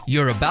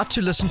You're about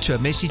to listen to a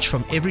message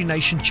from Every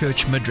Nation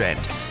Church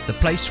Midrand, the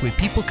place where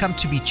people come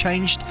to be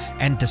changed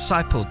and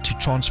discipled to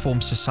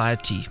transform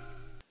society.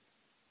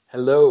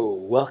 Hello,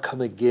 welcome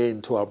again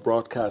to our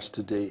broadcast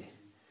today.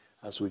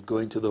 As we go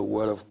into the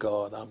Word of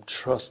God, I'm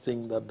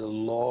trusting that the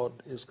Lord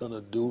is going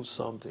to do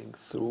something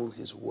through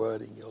His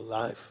Word in your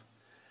life,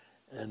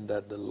 and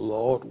that the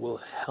Lord will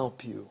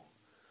help you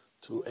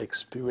to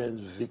experience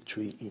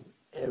victory in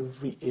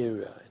every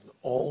area, in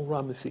all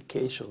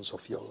ramifications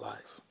of your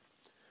life.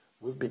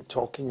 We've been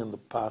talking in the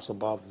past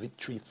about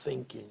victory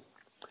thinking,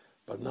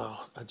 but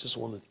now I just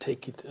want to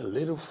take it a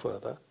little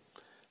further,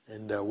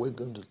 and we're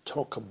going to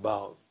talk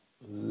about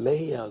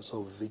layers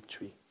of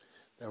victory.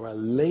 There are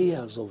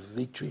layers of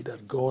victory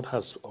that God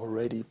has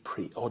already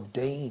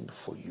preordained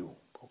for you,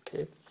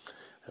 okay?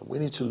 And we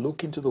need to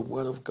look into the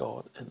Word of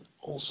God and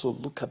also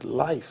look at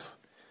life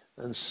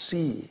and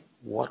see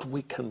what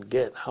we can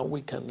get, how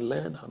we can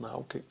learn, and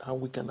how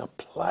we can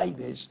apply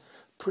these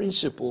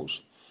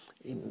principles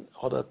in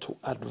order to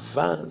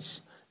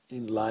advance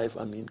in life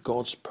and in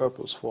God's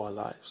purpose for our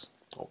lives.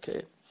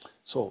 Okay?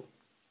 So,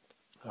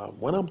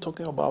 when I'm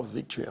talking about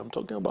victory, I'm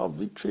talking about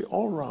victory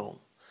all around.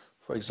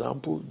 For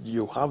example,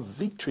 you have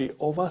victory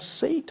over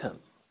Satan.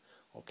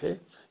 Okay?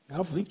 You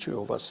have victory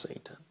over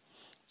Satan.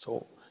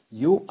 So,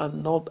 you are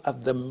not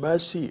at the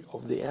mercy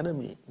of the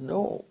enemy.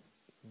 No.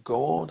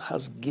 God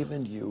has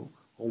given you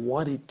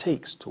what it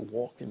takes to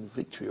walk in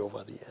victory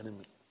over the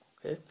enemy.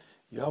 Okay?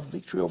 You have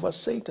victory over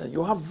Satan.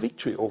 You have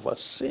victory over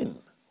sin.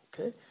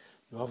 Okay?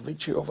 You have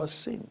victory over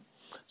sin.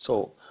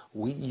 So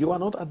you are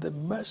not at the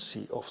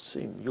mercy of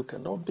sin. You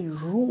cannot be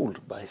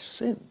ruled by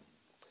sin.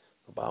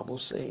 The Bible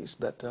says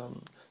that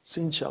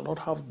sin shall not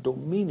have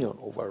dominion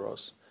over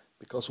us,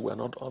 because we are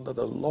not under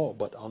the law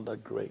but under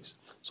grace.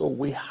 So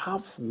we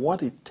have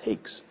what it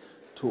takes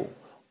to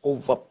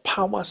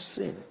overpower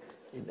sin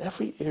in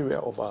every area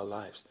of our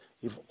lives,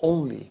 if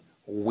only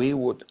we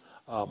would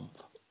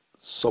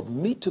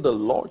submit to the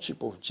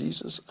Lordship of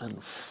Jesus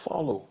and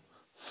follow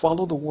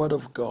the Word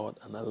of God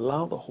and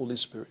allow the Holy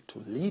Spirit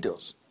to lead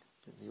us.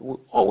 He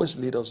will always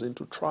lead us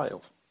into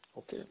triumph.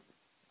 Okay?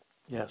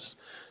 Yes.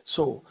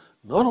 So,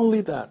 not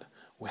only that,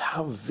 we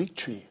have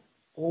victory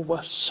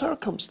over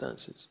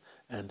circumstances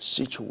and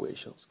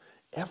situations.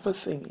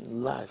 Everything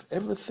in life,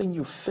 everything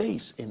you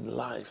face in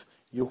life,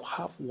 you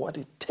have what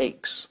it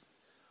takes.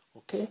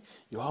 Okay?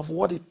 You have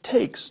what it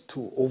takes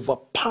to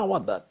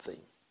overpower that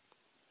thing.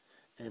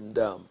 And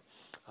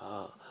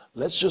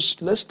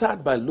let's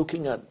start by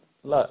looking at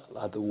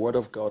the Word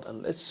of God,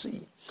 and let's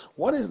see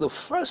what is the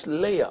first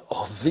layer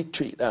of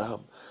victory that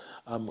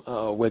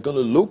we're going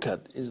to look at.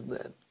 Is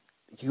that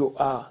you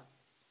are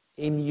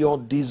in your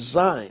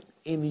design,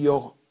 in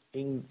your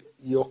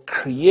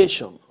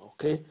creation.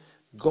 Okay,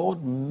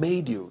 God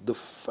made you. The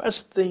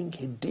first thing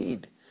He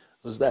did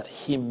was that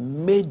He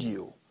made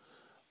you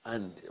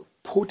and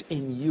put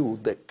in you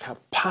the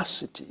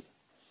capacity.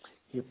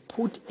 He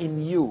put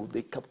in you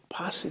the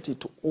capacity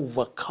to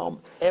overcome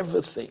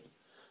everything.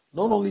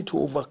 Not only to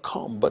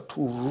overcome, but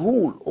to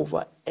rule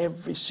over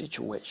every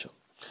situation.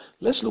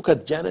 Let's look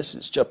at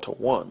Genesis chapter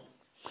 1.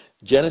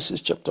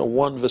 Genesis chapter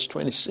 1 verse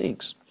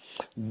 26.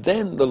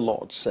 Then the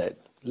Lord said,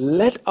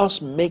 "Let us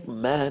make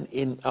man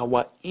in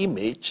our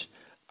image,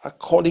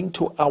 according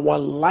to our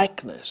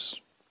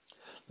likeness.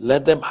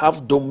 Let them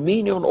have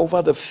dominion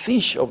over the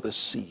fish of the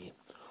sea,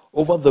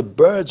 over the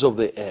birds of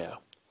the air,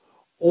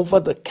 over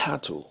the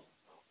cattle,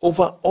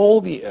 over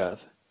all the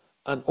earth,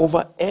 and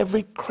over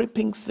every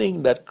creeping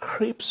thing that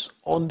creeps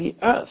on the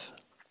earth."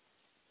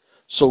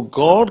 So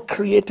God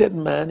created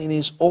man in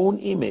His own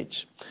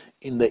image.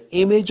 In the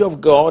image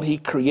of God He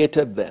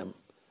created them.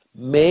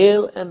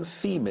 Male and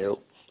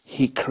female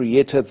He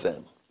created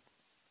them.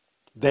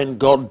 Then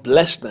God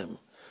blessed them,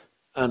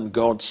 and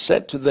God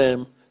said to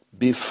them,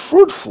 "Be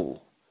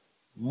fruitful,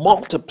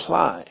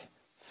 multiply,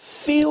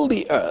 fill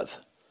the earth,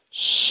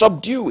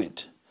 subdue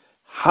it,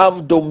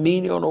 have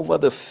dominion over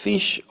the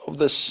fish of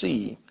the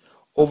sea,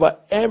 over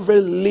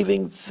every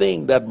living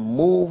thing that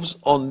moves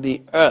on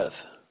the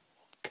earth."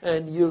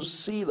 Can you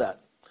see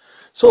that?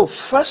 So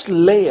first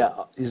layer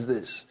is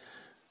this.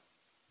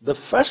 The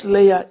first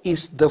layer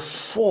is the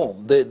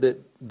form,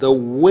 the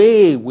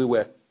way we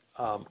were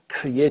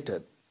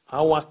created,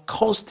 our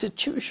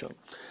constitution,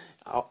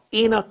 our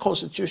inner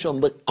constitution,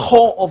 the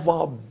core of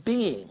our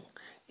being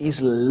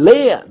is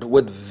layered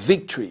with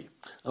victory.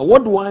 And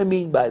what do I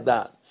mean by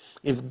that?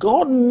 If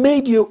God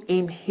made you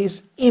in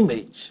His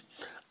image,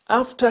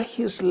 after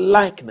His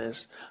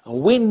likeness,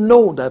 and we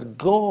know that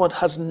God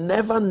has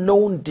never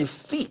known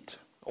defeat,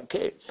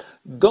 okay?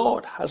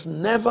 God has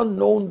never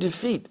known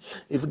defeat.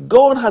 If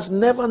God has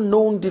never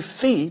known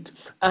defeat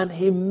and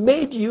He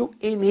made you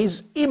in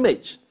His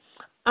image,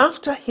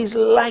 after His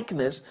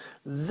likeness,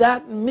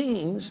 that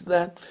means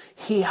that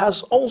He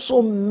has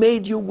also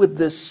made you with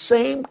the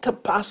same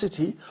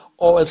capacity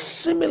or a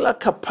similar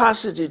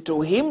capacity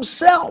to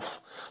Himself.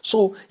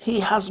 So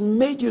He has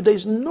made you.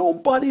 There's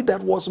nobody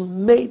that was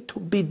made to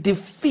be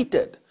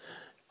defeated.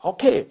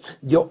 Okay,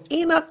 your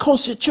inner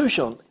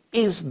constitution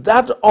is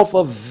that of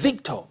a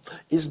victor,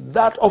 is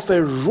that of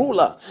a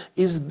ruler,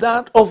 is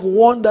that of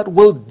one that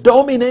will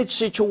dominate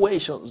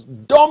situations,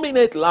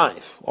 dominate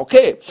life.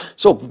 Okay,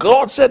 so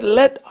God said,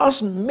 let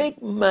us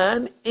make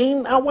man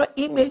in our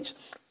image,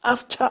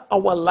 after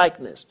our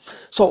likeness.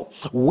 So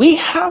we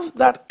have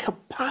that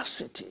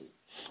capacity.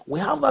 We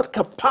have that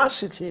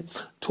capacity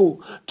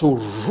to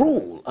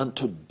rule and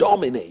to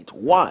dominate.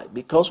 Why?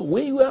 Because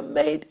we were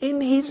made in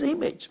his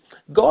image.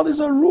 God is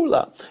a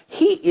ruler.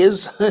 He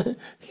is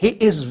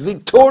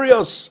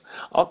victorious.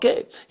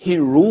 Okay? He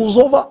rules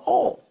over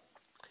all.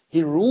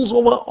 He rules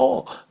over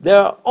all.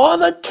 There are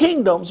other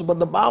kingdoms, but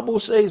the Bible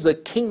says the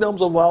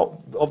kingdoms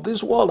of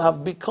this world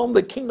have become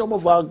the kingdom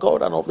of our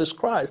God and of his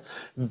Christ.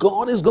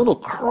 God is going to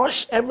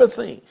crush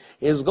everything.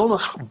 He's going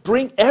to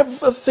bring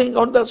everything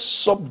under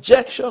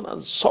subjection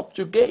and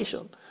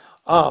subjugation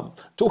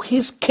to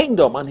his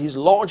kingdom and his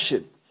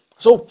lordship.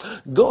 So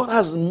God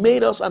has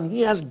made us, and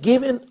he has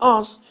given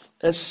us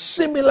a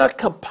similar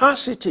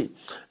capacity.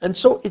 And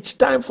so it's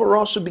time for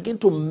us to begin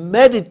to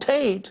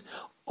meditate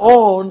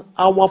on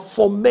our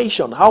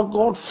formation, how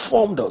God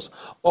formed us,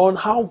 on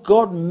how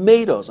God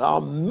made us.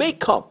 Our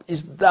makeup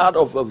is that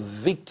of a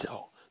victor,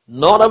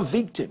 not a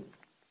victim.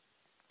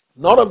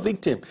 Not a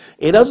victim.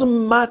 It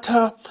doesn't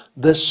matter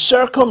the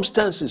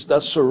circumstances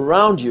that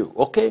surround you,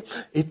 okay?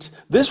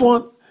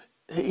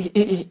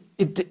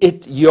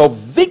 Your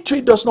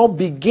victory does not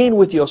begin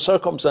with your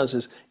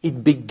circumstances.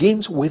 It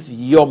begins with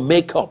your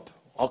makeup,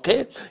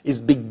 okay?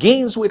 It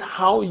begins with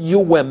how you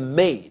were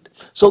made.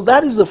 So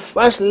that is the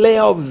first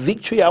layer of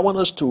victory I want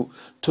us to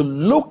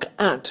look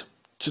at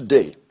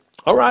today.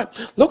 All right,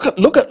 look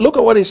at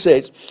what it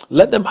says.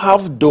 Let them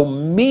have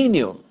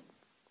dominion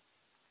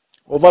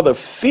over the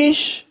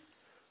fish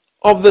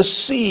of the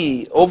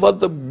sea, over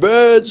the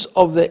birds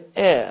of the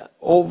air,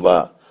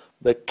 over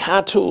the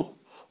cattle,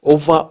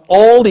 over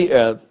all the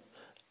earth,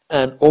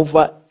 and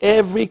over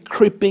every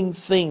creeping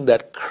thing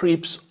that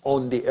creeps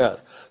on the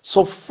earth.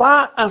 So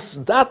far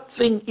as that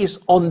thing is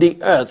on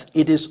the earth,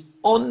 it is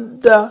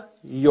under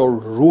your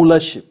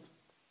rulership.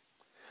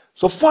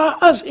 So far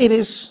as it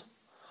is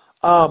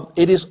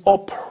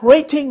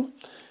operating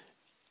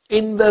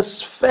in the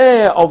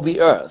sphere of the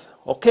earth,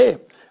 okay,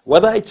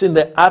 whether it's in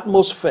the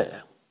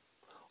atmosphere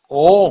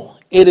or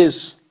it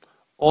is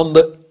on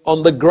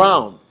the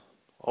ground,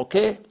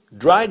 okay,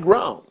 dry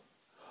ground,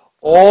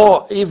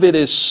 or if it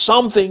is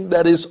something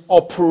that is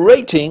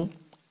operating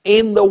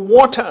in the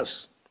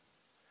waters,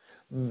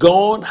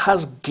 God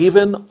has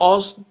given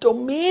us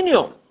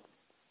dominion.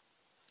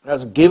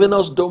 Has given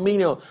us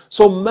dominion.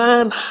 So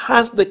man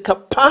has the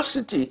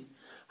capacity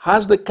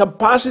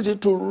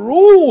to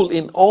rule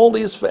in all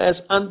these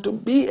spheres and to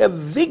be a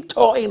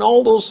victor in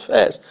all those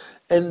spheres.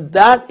 And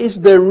that is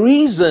the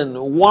reason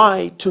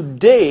why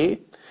today,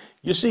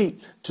 you see,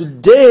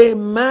 today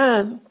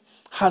man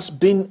has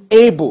been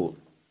able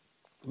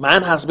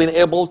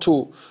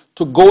to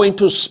go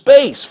into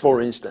space,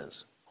 for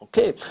instance.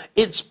 Okay,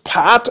 it's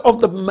part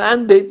of the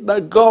mandate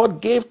that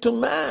God gave to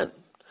man.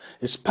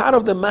 It's part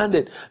of the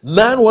mandate.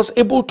 Man was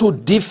able to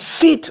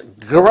defeat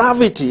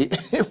gravity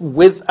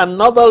with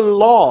another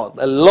law,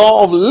 the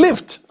law of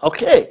lift.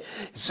 Okay,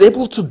 he's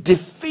able to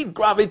defeat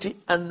gravity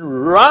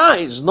and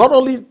rise, not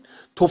only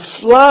to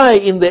fly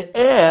in the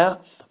air,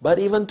 but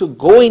even to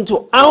go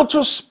into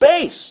outer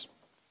space.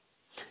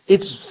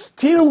 It's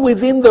still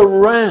within the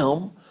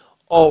realm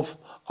of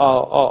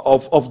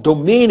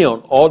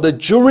dominion or the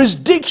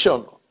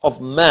jurisdiction of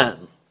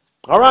man.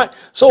 All right,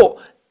 so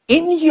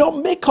in your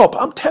makeup,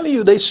 I'm telling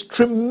you, there's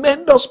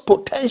tremendous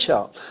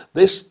potential.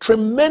 There's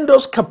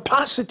tremendous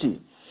capacity.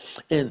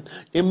 And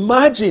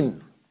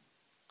imagine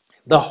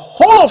the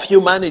whole of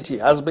humanity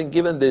has been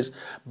given this.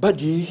 But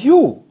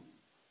you,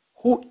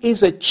 who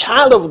is a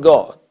child of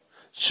God,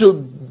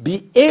 should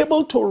be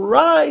able to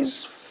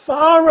rise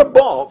far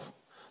above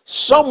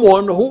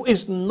someone who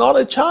is not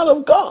a child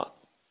of God.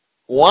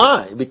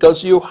 Why?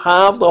 Because you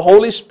have the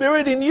Holy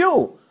Spirit in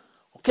you.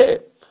 Okay,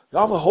 you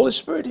have the Holy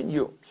Spirit in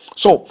you.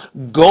 So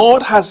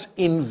God has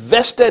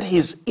invested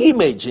his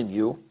image in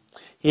you.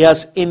 He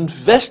has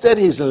invested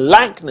his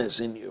likeness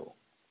in you.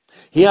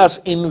 He has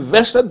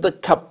invested the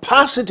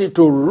capacity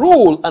to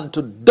rule and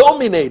to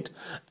dominate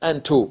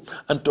and to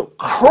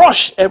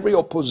crush every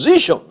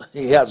opposition.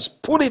 He has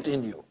put it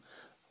in you.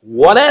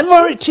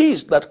 Whatever it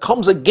is that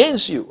comes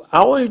against you,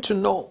 I want you to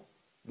know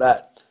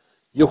that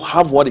you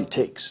have what it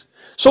takes.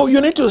 So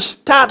you need to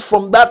start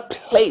from that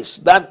place,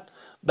 that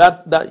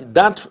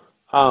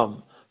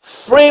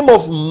frame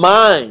of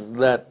mind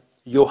that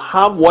you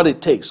have what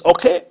it takes.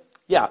 Okay?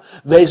 Yeah.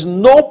 There is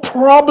no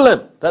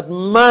problem that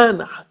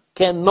man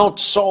cannot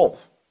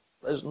solve.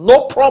 There's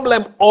no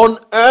problem on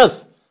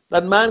earth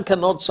that man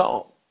cannot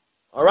solve.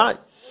 All right?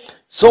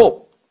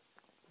 So,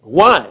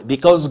 why?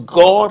 Because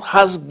God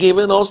has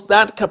given us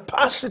that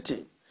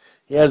capacity.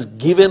 He has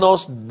given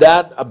us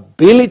that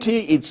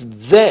ability. It's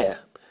there,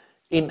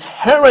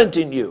 inherent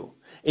in you.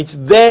 It's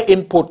there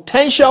in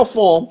potential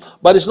form,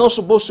 but it's not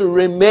supposed to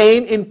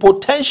remain in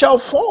potential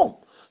form.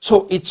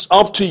 So it's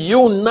up to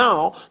you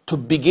now to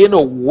begin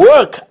to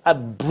work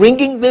at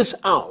bringing this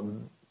out,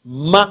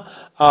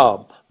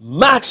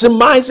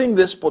 maximizing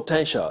this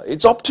potential?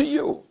 It's up to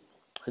you.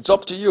 It's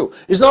up to you.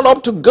 It's not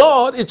up to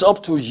God, it's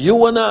up to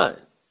you and I.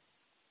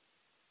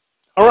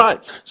 All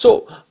right.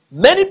 So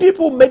many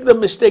people make the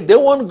mistake. They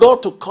want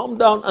God to come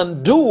down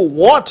and do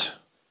what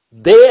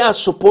they are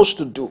supposed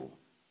to do.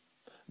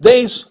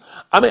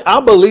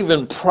 I believe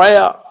in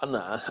prayer, and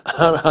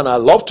I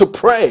love to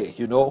pray,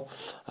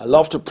 I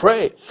love to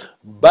pray.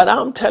 But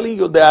I'm telling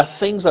you, there are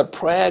things that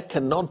prayer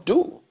cannot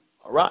do.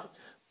 All right?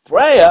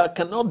 Prayer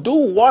cannot do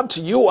what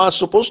you are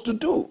supposed to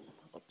do.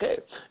 Okay?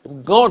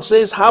 If God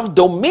says have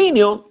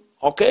dominion,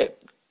 okay?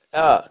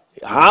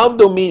 Have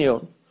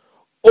dominion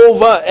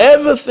over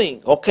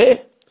everything,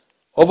 okay?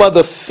 Over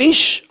the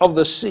fish of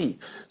the sea.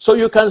 So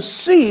you can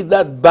see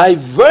that by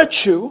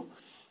virtue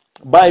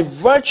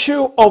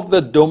of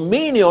the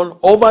dominion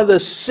over the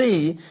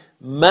sea,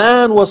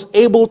 man was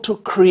able to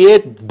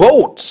create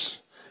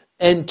boats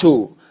and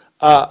to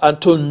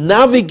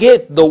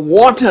navigate the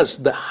waters,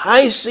 the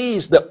high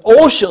seas, the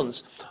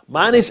oceans.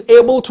 Man is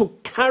able to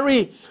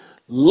carry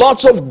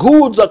lots of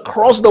goods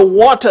across the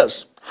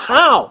waters.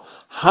 How?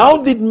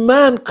 How did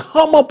man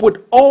come up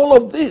with all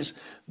of this?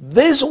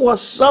 This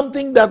was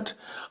something that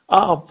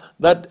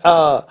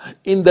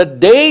in the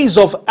days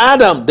of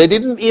Adam, they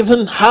didn't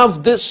even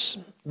have this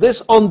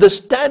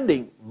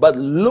understanding. But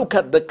look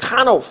at the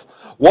kind of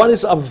what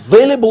is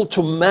available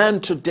to man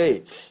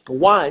today.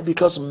 Why?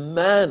 Because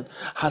man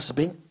has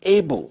been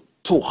able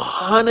to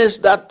harness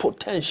that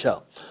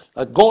potential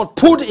that God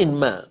put in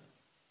man.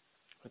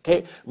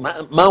 Okay,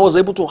 man was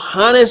able to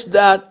harness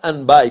that,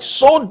 and by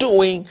so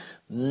doing,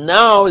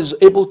 now is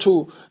able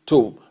to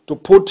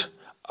put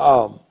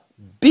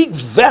big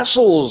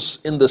vessels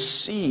in the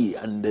sea,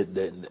 and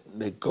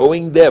they're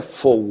going there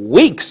for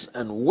weeks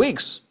and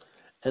weeks,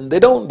 and they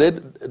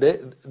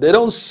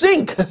don't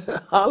sink.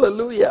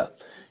 Hallelujah.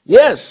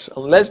 Yes,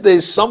 unless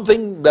there's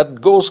something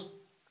that goes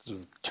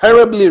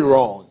terribly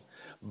wrong.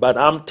 But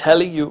I'm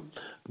telling you,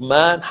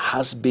 man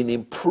has been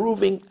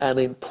improving and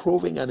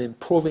improving and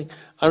improving.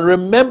 And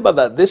remember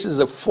that this is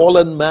a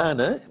fallen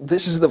man.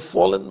 This is the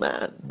fallen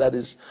man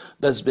that's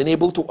been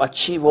able to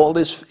achieve all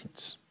these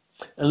feats.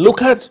 And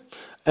look at,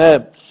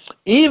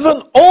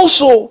 even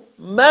also,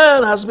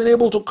 man has been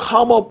able to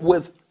come up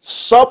with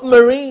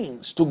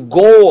submarines to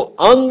go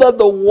under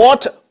the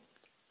water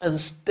and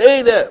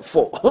stay there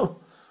for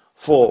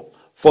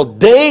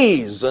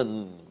days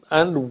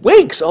and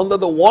weeks under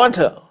the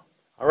water.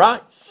 All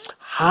right?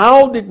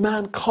 How did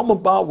man come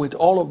about with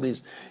all of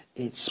this?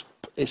 It's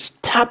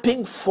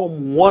tapping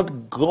from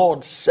what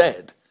God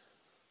said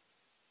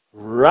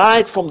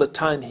right from the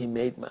time he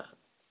made man.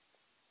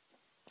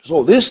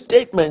 So these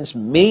statements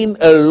mean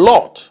a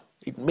lot.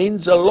 It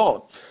means a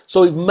lot.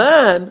 So if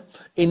man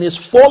in his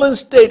fallen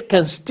state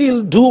can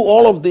still do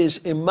all of this,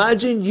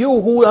 imagine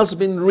you who has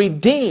been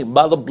redeemed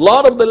by the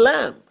blood of the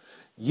Lamb.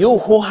 You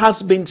who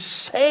has been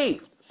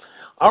saved.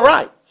 All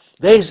right.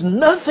 There is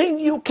nothing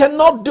you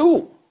cannot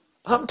do.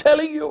 I'm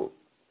telling you.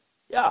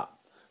 Yeah.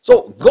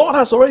 So God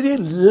has already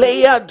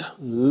layered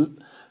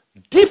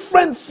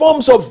different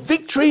forms of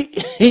victory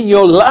in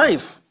your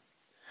life.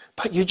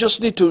 But you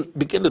just need to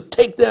begin to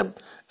take them,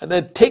 and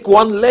then take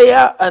one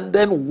layer and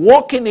then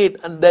walk in it,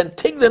 and then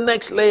take the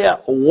next layer,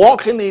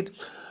 walk in it,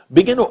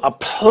 begin to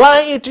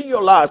apply it in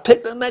your life,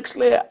 take the next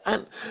layer,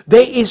 and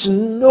there is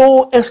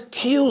no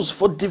excuse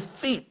for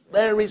defeat.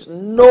 There is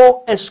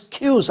no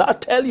excuse. I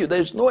tell you,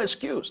 there is no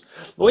excuse.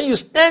 When you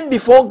stand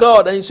before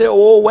God and you say,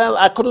 oh, well,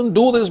 I couldn't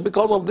do this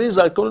because of this,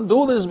 I couldn't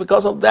do this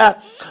because of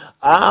that,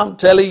 I'm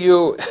telling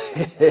you,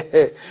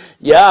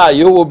 yeah,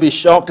 you will be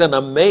shocked and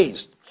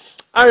amazed.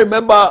 I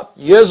remember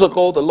years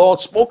ago, the Lord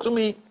spoke to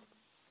me.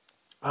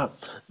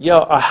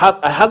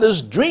 I had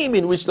this dream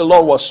in which the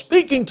Lord was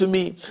speaking to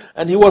me,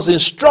 and he was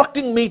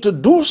instructing me to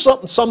do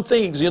some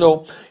things.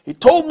 He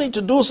told me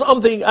to do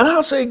something, and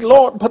I said,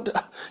 Lord, but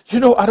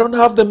I don't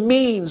have the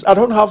means. I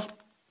don't have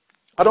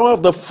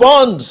the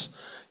funds.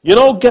 You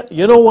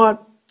know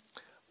what?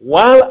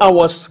 While I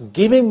was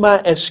giving my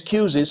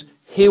excuses,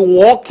 he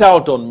walked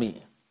out on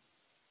me.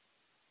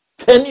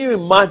 Can you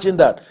imagine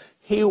that?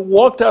 He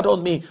walked out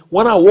on me.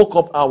 When I woke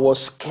up, I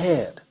was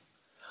scared.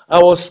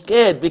 I was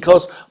scared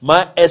because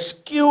my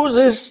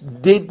excuses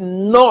did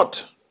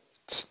not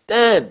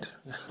stand.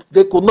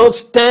 They could not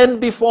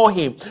stand before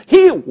him.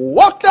 He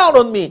walked out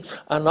on me.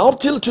 And up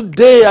till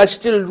today, I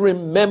still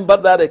remember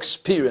that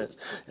experience.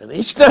 And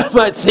each time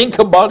I think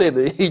about it,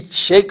 it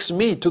shakes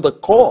me to the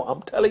core.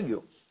 I'm telling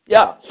you.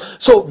 Yeah.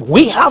 So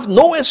we have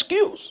no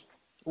excuse.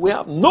 We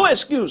have no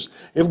excuse.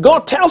 If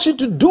God tells you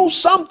to do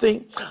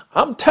something,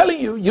 I'm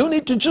telling you, you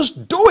need to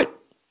just do it.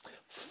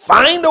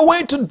 Find a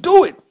way to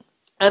do it.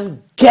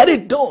 And get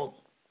it done.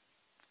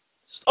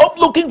 Stop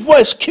looking for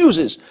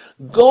excuses.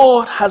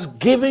 God has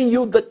given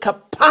you the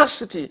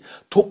capacity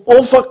to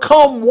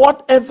overcome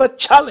whatever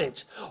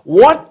challenge,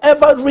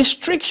 whatever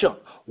restriction,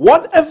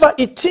 whatever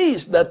it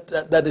is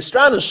that is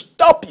trying to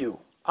stop you.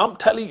 I'm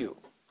telling you.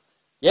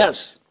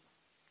 Yes.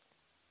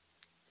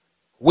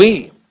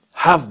 We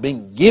have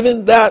been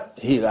given that.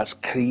 He has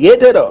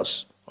created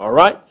us. All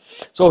right.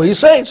 So he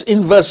says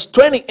in verse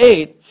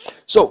 28,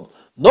 So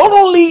not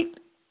only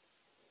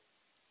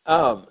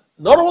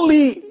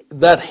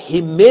that he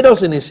made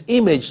us in his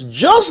image,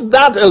 just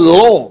that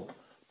alone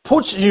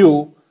puts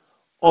you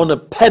on a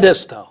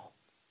pedestal,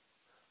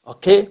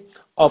 okay,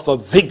 of a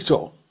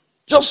victor.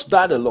 Just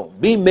that alone,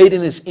 being made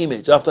in his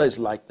image after his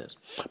likeness.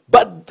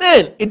 But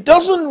then it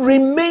doesn't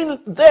remain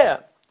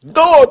there.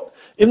 God,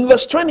 in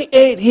verse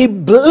 28, he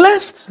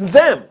blessed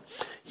them.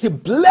 He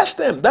blessed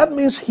them. That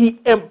means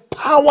he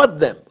empowered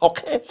them,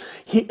 okay?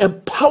 He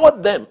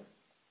empowered them.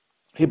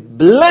 He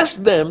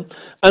blessed them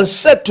and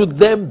said to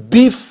them,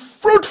 be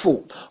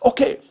fruitful.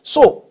 Okay,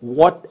 so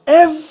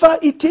whatever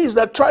it is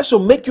that tries to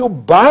make you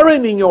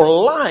barren in your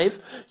life,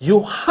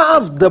 you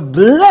have the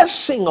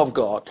blessing of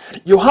God.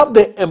 You have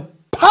the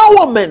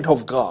empowerment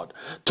of God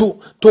to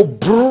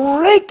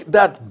break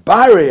that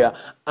barrier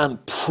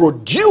and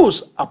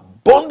produce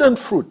abundant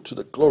fruit to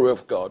the glory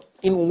of God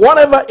in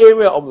whatever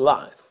area of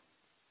life.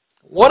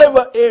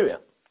 Whatever area.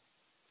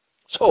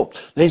 So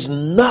there's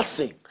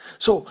nothing.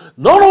 So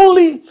not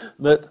only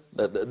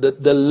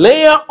the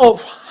layer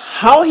of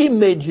how he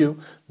made you,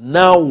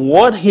 now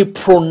what he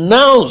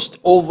pronounced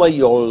over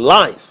your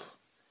life.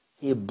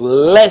 He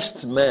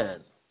blessed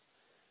man.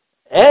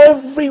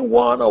 Every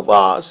one of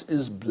us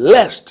is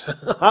blessed.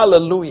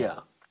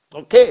 Hallelujah.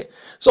 Okay.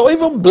 So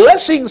even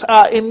blessings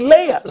are in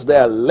layers.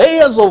 There are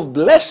layers of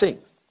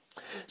blessings.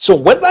 So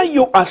whether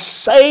you are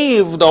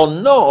saved or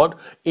not,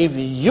 if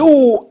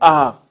you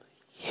are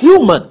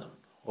human,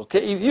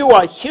 okay, if you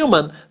are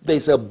human,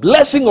 there's a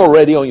blessing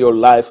already on your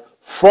life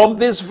from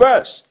this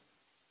verse.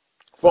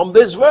 From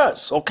this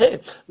verse, okay,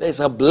 there's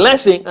a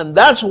blessing, and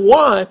that's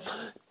why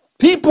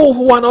people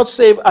who are not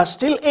saved are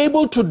still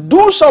able to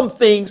do some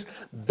things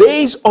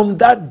based on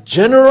that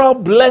general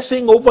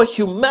blessing over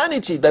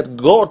humanity that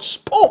God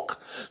spoke.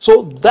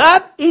 So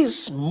that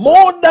is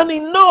more than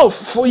enough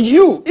for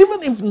you,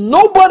 even if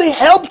nobody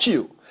helped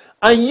you,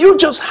 and you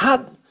just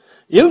have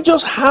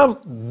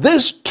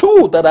this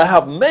tool that I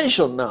have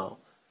mentioned now.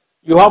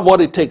 You have what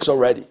it takes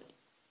already.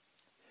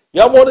 You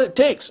have what it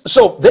takes.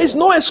 So there's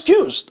no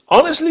excuse.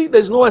 Honestly,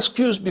 there's no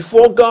excuse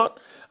before God,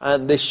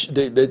 and there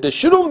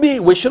shouldn't be.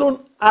 We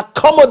shouldn't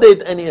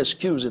accommodate any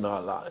excuse in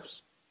our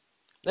lives.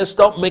 Let's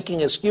stop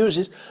making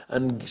excuses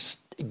and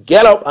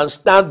get up and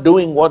start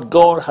doing what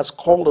God has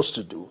called us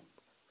to do.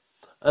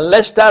 And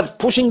let's start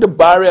pushing the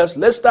barriers.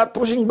 Let's start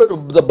pushing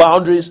the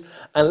boundaries,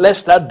 and let's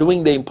start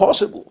doing the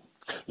impossible.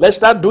 Let's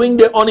start doing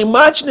the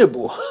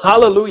unimaginable.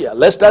 Hallelujah.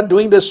 Let's start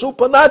doing the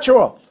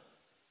supernatural.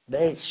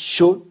 There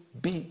should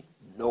be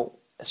no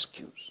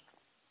excuse.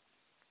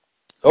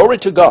 Glory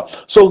to God.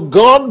 So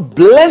God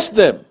blessed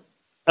them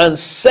and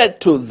said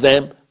to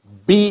them,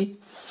 be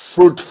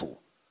fruitful.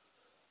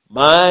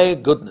 My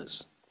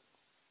goodness.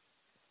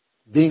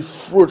 Be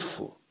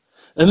fruitful.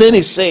 And then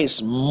he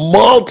says,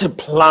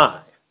 multiply.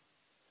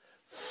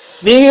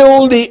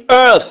 Fill the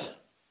earth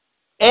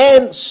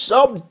and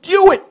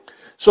subdue it.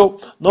 So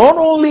not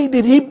only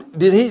did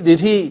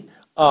he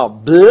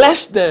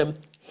bless them,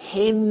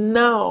 he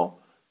now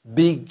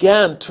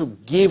began to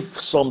give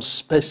some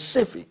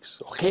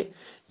specifics. Okay,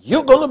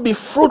 you're going to be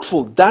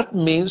fruitful. That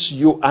means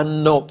you're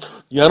not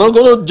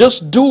going to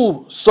just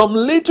do some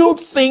little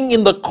thing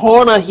in the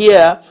corner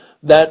here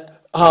that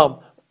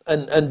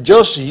and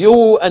just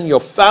you and your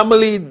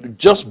family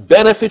just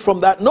benefit from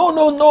that.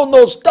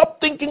 No.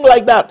 Stop thinking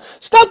like that.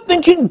 Start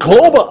thinking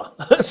global.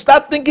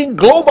 Start thinking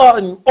global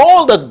in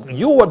all that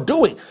you are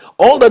doing,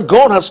 all that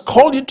God has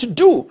called you to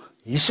do.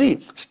 You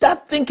see,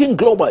 start thinking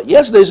global.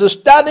 Yes, there's a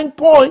starting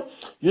point.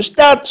 You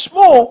start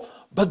small,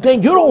 but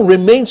then you don't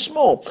remain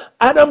small.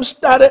 Adam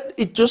started,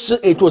 it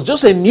was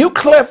just a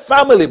nuclear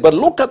family, but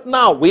look at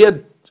now, we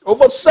are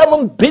over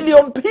 7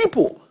 billion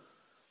people.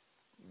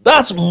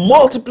 That's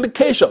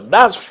multiplication.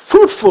 That's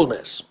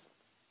fruitfulness.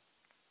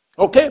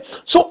 Okay?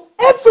 So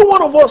every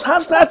one of us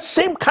has that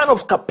same kind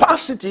of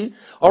capacity,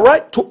 all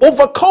right, to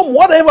overcome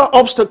whatever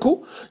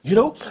obstacle.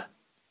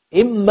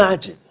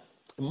 Imagine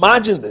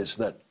this,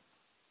 that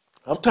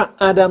after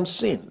Adam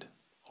sinned,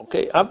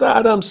 okay,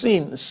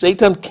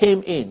 Satan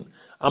came in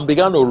and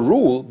began to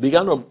rule,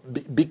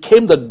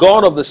 became the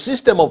God of the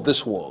system of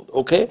this world,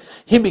 okay?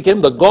 He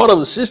became the God of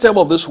the system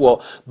of this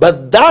world.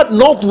 But that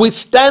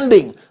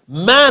notwithstanding,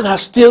 man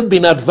has still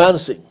been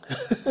advancing.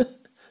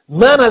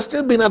 Man has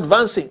still been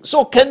advancing.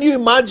 So can you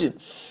imagine?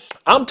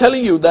 I'm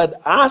telling you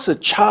that as a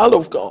child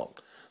of God,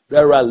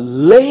 there are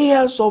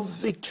layers of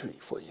victory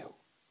for you.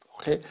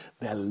 Okay?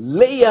 There are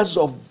layers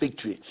of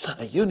victory,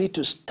 and you need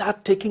to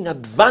start taking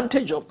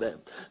advantage of them.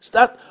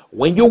 Start,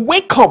 when you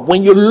wake up,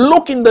 when you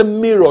look in the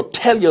mirror,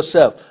 tell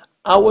yourself,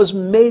 I was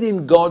made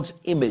in God's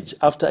image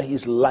after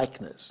his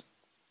likeness.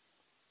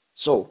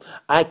 So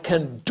I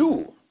can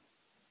do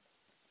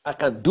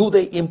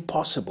the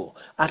impossible.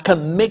 I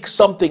can make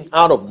something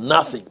out of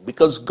nothing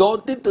because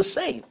God did the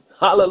same.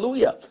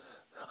 Hallelujah.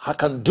 I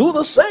can do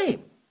the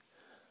same.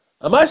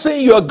 Am I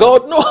saying you're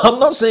God? No, I'm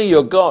not saying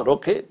you're God,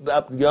 okay?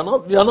 You're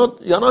not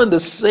in the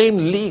same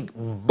league.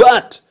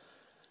 But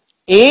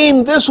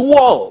in this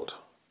world,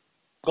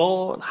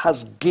 God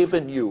has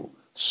given you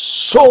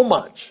so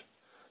much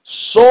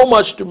So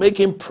much to make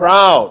him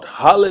proud.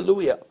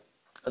 Hallelujah.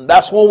 And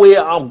that's what we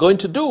are going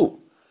to do.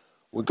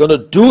 We're going to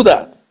do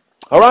that.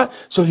 All right?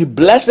 So he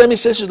blessed them. He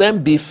says to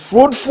them, be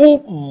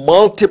fruitful,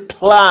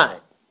 multiply.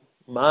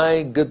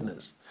 My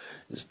goodness.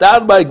 You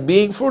start by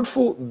being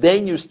fruitful,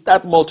 then you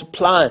start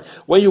multiplying.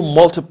 When you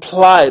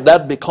multiply,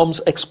 that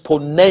becomes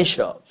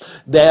exponential.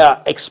 There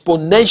are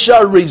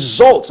exponential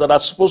results that are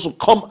supposed to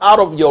come out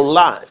of your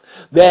life.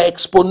 There are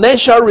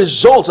exponential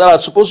results that are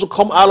supposed to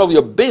come out of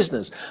your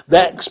business.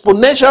 There are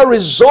exponential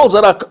results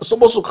that are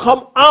supposed to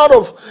come out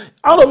of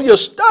your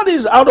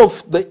studies, out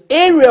of the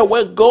area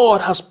where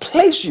God has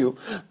placed you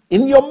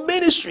in your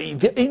ministry.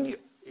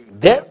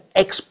 They're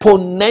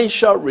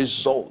exponential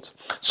results.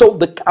 So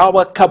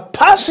our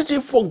capacity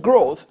for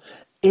growth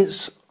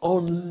is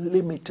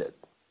unlimited.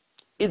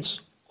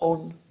 It's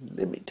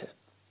unlimited.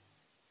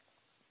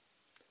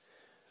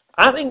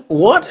 I think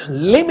what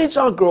limits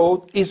our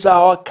growth is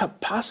our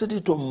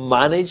capacity to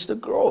manage the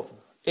growth.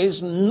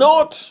 It's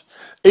not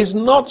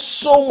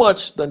so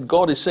much that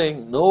God is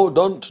saying, no,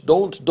 don't.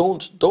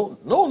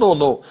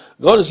 No.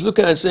 God is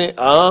looking and saying,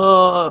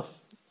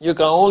 you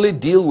can only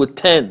deal with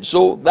 10.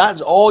 So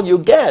that's all you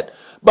get.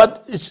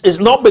 But it's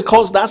not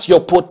because that's your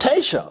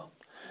potential.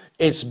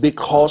 It's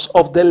because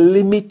of the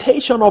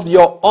limitation of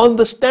your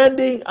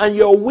understanding and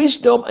your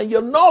wisdom and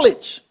your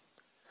knowledge.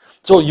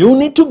 So you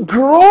need to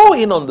grow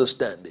in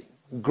understanding.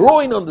 Grow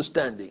in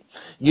understanding.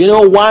 You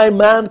know why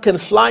man can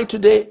fly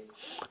today?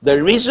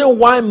 The reason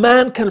why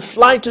man can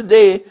fly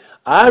today,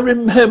 I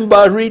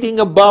remember reading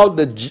about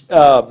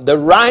the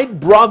Wright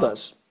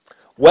brothers.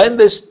 When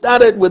they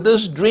started with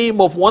this dream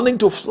of wanting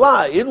to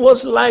fly, it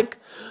was like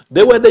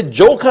they were the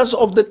jokers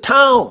of the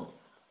town.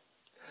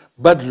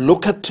 But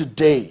look at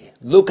today.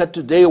 Look at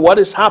today. What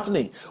is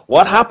happening?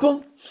 What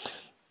happened?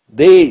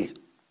 They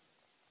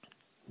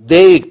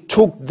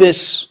took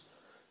this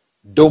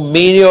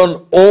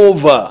dominion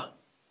over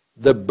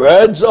the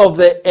birds of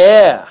the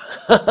air.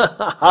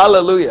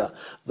 Hallelujah.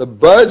 The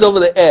birds of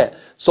the air.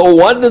 So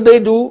what did they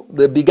do?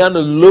 They began to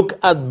look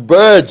at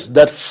birds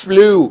that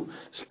flew.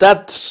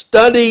 Start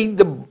studying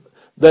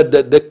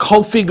the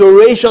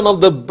configuration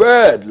of the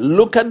bird.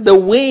 Look at the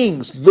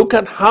wings. Look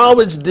at how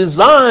it's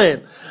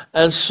designed.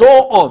 And so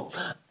on.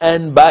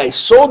 And by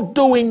so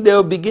doing, they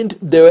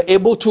were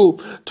able to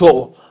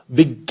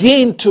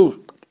begin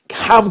to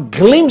have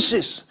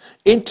glimpses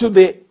into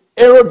the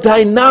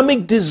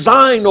aerodynamic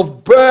design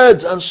of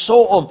birds and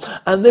so on.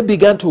 And they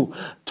began to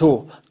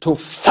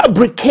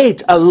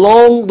fabricate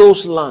along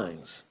those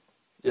lines.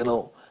 You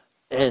know,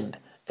 and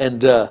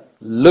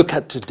look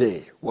at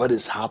today what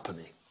is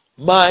happening.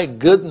 My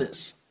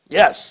goodness.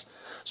 Yes.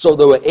 So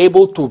they were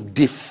able to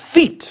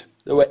defeat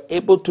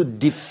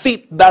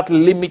that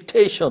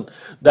limitation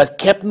that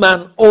kept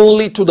man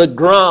only to the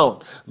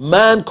ground.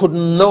 Man could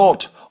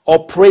not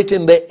operate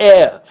in the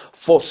air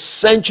for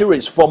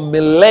centuries, for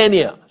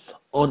millennia,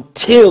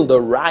 until the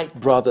Wright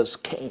brothers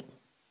came.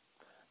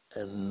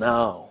 And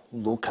now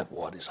look at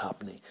what is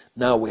happening.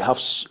 Now we have,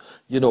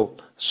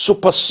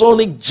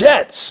 supersonic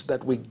jets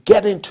that we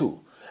get into,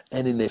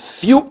 and in a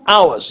few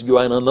hours you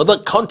are in another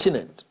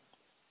continent.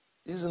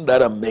 Isn't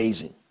that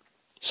amazing?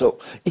 So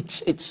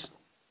it's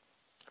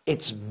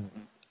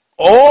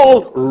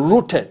all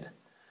rooted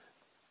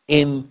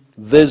in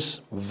this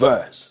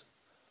verse.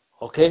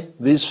 Okay?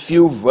 These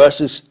few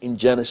verses in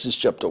Genesis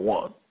chapter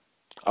 1.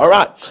 All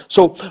right.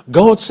 So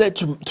God said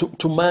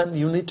to man,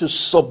 you need to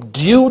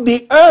subdue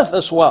the earth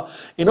as well.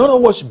 In other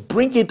words,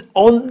 bring it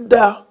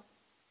under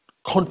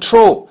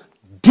control.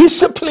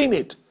 Discipline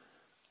it.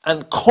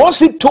 And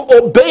cause it to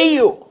obey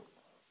you.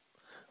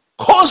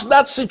 Cause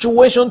that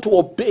situation to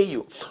obey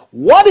you.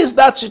 What is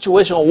that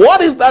situation?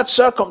 What is that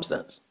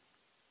circumstance?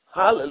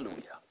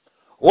 Hallelujah.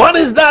 What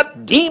is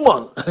that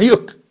demon?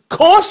 You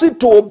cause it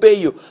to obey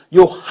you.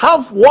 You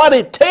have what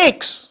it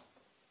takes.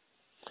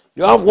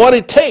 You have what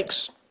it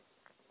takes.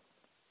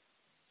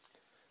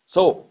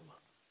 So,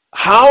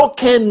 how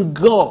can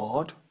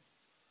God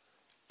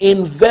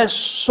invest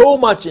so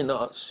much in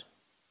us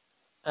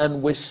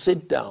and we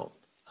sit down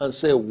and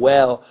say,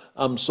 well,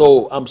 I'm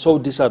so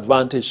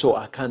disadvantaged, so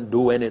I can't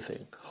do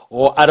anything.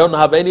 Or I don't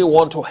have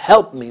anyone to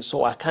help me,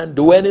 so I can't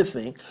do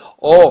anything.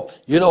 Or,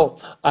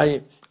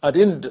 I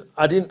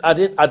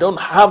don't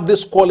have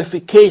this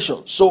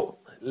qualification, so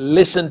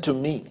listen to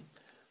me.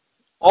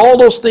 All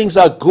those things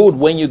are good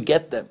when you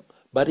get them.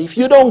 But if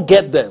you don't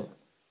get them,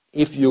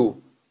 if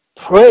you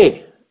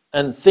pray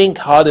and think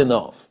hard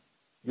enough,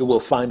 you will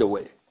find a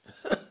way.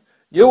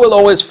 You will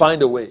always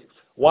find a way.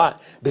 Why?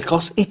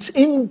 Because it's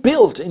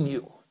inbuilt in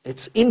you.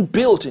 It's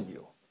inbuilt in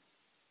you.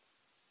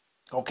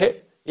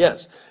 Okay?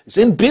 Yes. It's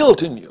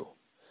inbuilt in you.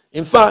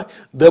 In fact,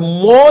 the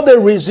more the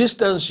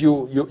resistance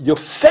you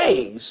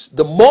face,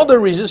 the more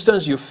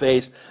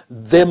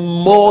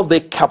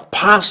the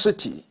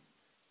capacity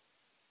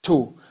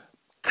to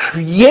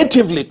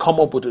creatively come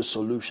up with a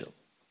solution.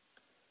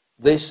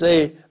 They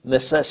say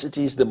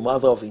necessity is the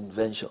mother of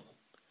invention.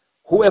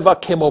 Whoever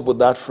came up with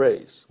that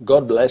phrase,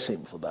 God bless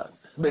him for that.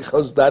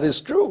 Because that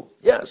is true.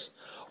 Yes.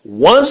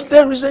 Once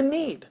there is a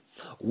need,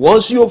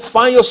 once you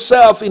find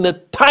yourself in a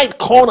tight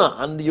corner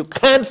and you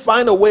can't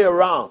find a way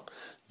around,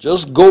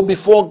 just go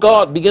before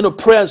God, begin to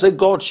pray and say,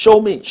 God, show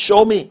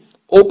me,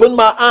 open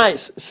my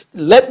eyes,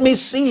 let me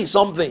see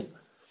something.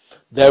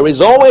 There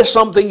is always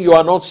something you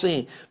are not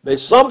seeing.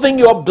 There's something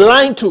you are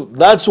blind to.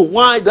 That's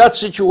why that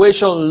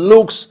situation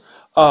looks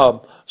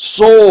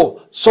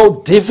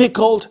so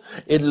difficult.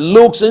 It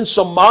looks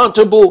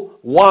insurmountable.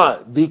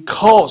 Why?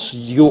 Because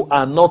you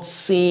are not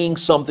seeing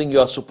something you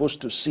are supposed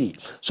to see.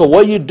 So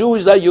what you do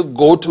is that you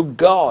go to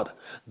God.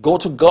 Go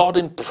to God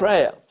in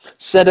prayer.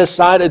 Set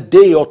aside a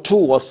day or 2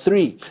 or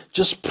 3.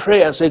 Just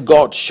pray and say,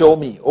 God, show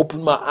me.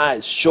 Open my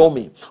eyes. Show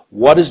me.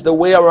 What is the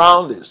way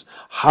around this?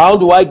 How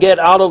do I get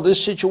out of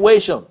this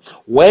situation?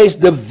 Where is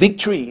the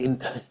victory?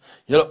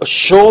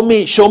 Show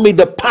me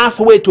the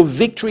pathway to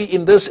victory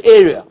in this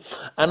area.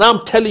 And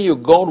I'm telling you,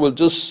 God will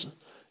just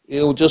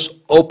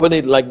open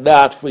it like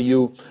that for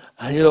you.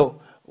 And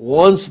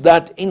once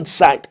that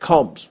insight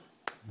comes,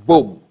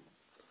 boom,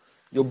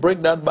 you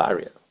break that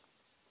barrier.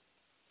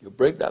 You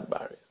break that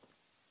barrier.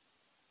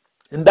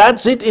 And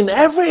that's it in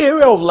every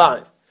area of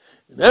life.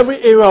 In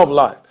every area of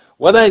life.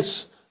 Whether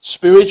it's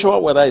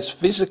spiritual, whether it's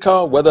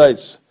physical, whether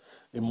it's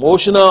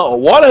emotional or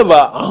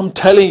whatever, I'm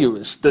telling you,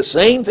 it's the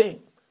same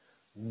thing.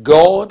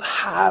 God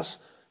has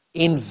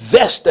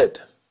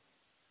invested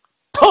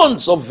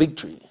tons of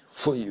victory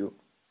for you.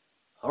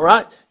 All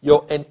right?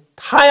 Your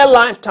entire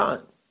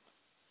lifetime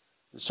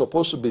is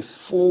supposed to be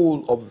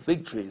full of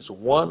victories,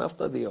 one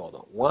after the other,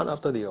 one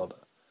after the other.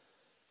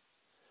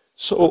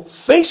 So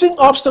facing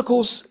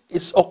obstacles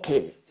is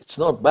okay. It's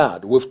not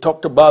bad. We've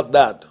talked about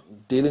that,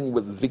 dealing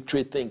with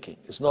victory thinking.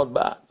 It's not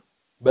bad.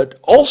 But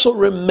also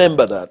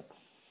remember that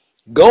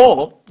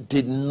God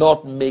did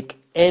not make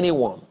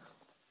anyone.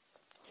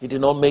 He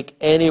did not make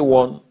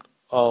anyone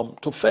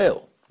to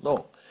fail.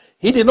 No.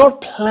 He did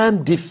not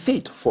plan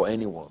defeat for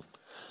anyone.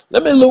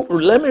 Let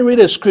me read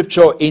a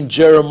scripture in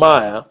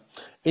Jeremiah.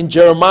 In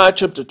Jeremiah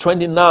chapter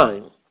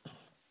 29.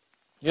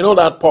 You know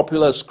that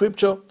popular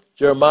scripture?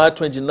 Jeremiah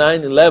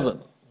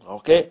 29:11.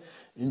 Okay?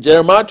 In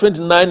Jeremiah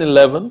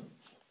 29:11,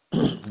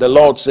 the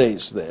Lord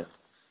says there.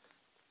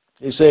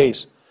 He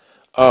says,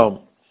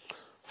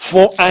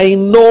 for I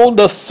know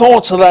the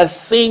thoughts that I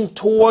think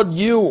toward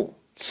you,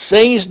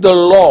 says the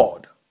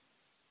Lord.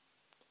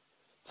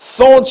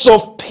 Thoughts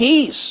of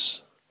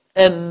peace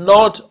and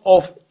not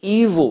of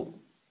evil.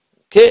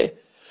 Okay?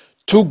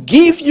 To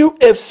give you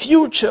a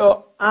future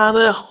and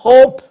a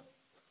hope.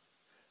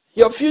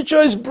 Your future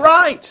is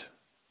bright.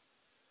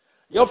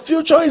 Your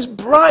future is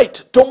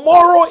bright.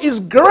 Tomorrow is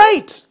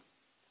great.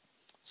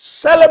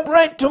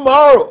 Celebrate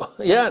tomorrow.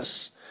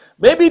 Yes.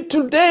 Maybe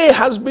today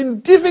has been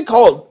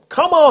difficult.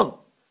 Come on.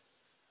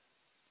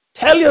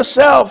 Tell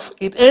yourself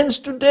it ends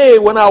today.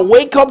 When I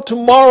wake up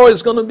tomorrow,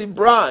 it's going to be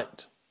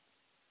bright.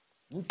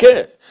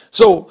 Okay.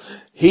 So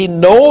he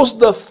knows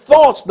the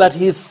thoughts that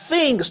he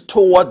thinks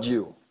toward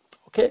you.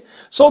 Okay.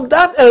 So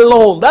that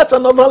alone, that's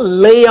another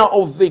layer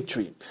of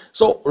victory.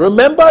 So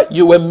remember,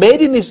 you were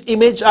made in his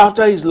image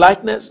after his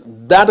likeness.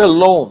 That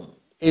alone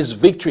is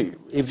victory.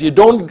 If he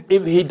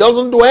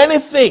doesn't do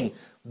anything,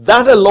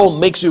 that alone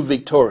makes you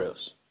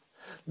victorious.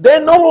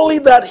 Then not only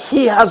that,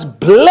 he has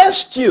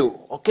blessed you,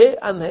 okay,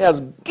 and he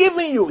has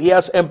given you, he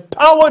has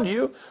empowered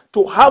you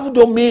to have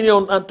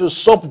dominion and to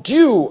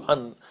subdue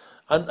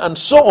and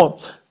so on.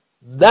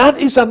 That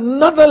is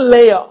another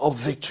layer of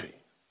victory.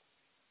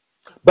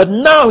 But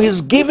now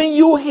he's giving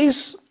you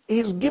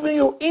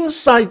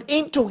insight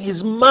into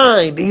his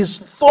mind, his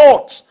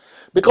thoughts,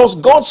 because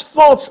God's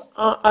thoughts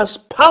are as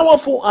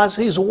powerful as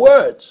his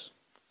words.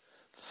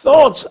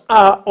 Thoughts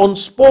are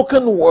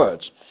unspoken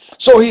words.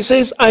 So he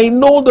says, I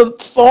know the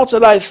thoughts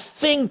that I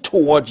think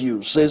toward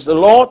you, says the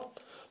Lord,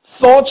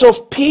 thoughts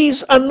of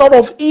peace and not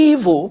of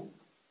evil,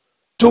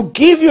 to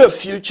give you a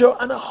future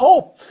and a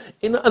hope.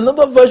 In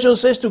another version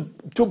says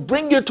to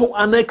bring you to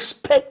an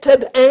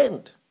expected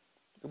end.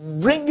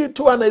 Bring you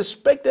to an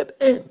expected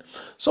end.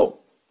 So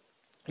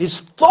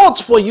his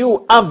thoughts for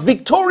you are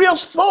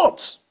victorious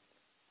thoughts.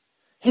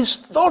 His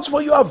thoughts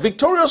for you are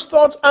victorious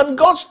thoughts, and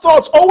God's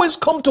thoughts always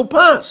come to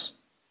pass.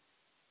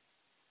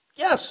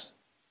 Yes.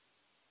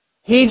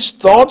 His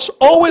thoughts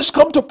always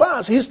come to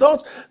pass. His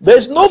thoughts,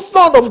 there's no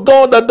thought of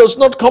God that does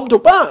not come to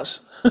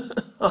pass.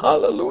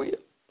 Hallelujah.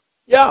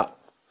 Yeah.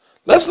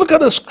 Let's look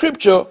at the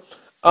scripture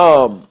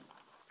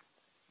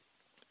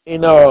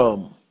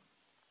in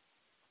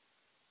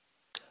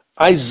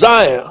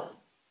Isaiah.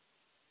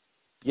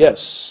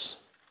 Yes.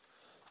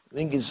 I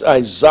think it's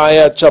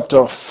Isaiah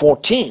chapter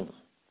 14.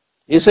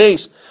 It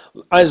says,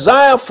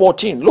 Isaiah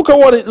 14. Look at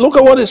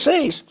what it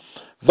says.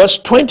 Verse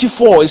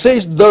 24. It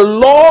says, the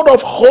Lord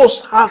of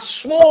hosts hath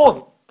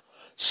sworn,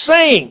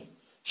 saying,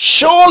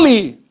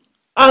 surely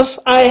as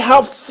I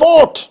have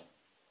thought,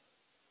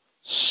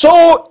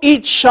 so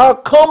it shall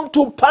come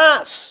to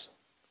pass.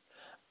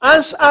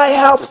 As I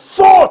have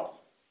thought,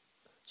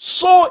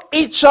 so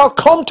it shall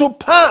come to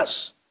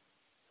pass.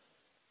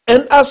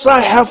 And as I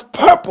have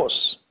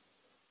purpose,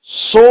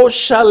 so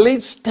shall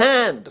it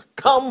stand.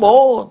 Come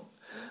on.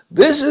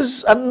 This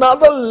is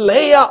another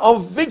layer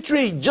of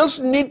victory.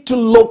 Just need to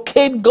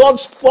locate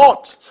God's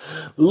thought.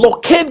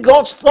 Locate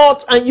God's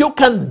thoughts, and you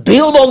can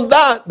build on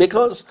that,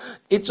 because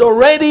it's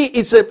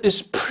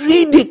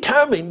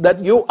predetermined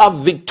that you are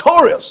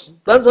victorious.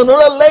 That's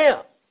another layer.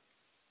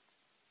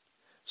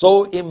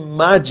 So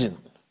imagine,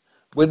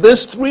 with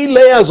these 3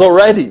 layers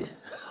already,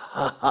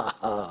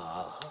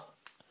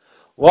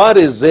 what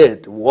is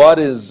it? What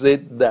is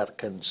it that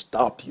can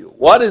stop you?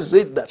 What is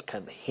it that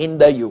can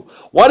hinder you?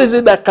 What is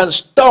it that can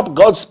stop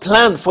God's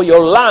plan for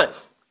your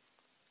life?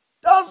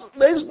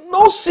 There's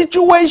no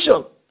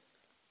situation.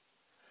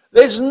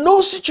 There's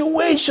no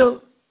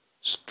situation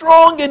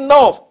strong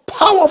enough,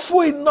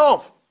 powerful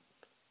enough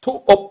to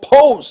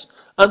oppose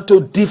and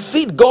to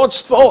defeat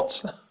God's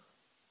thoughts.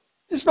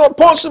 It's not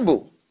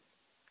possible.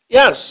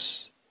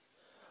 Yes.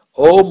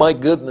 Oh my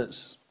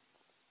goodness.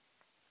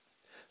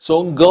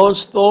 So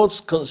God's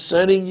thoughts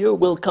concerning you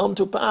will come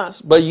to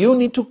pass. But you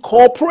need to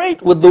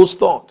cooperate with those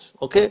thoughts.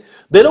 Okay?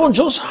 They don't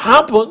just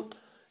happen.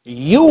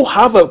 You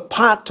have a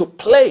part to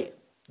play.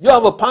 You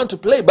have a part to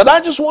play. But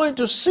I just want you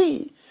to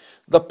see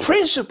the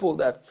principle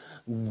that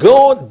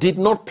God did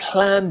not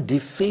plan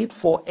defeat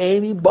for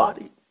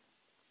anybody.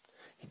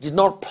 He did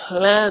not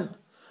plan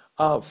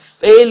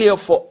failure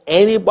for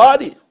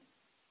anybody.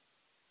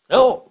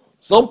 No,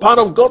 it's not part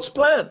of God's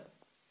plan.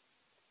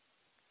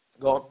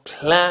 God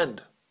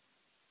planned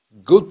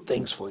good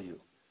things for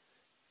you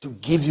to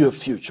give you a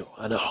future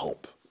and a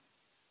hope.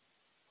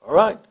 All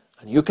right?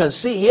 And you can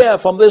see here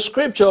from this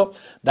scripture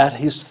that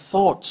his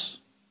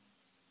thoughts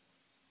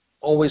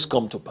always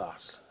come to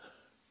pass.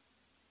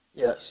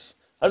 Yes.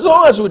 As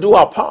long as we do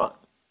our part.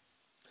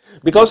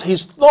 Because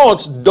his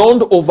thoughts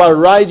don't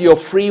override your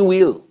free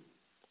will.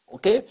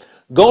 Okay?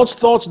 God's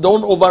thoughts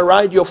don't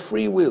override your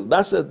free will.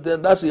 That's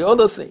the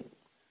other thing.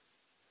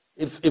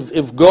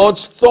 If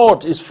God's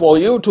thought is for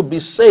you to be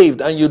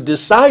saved and you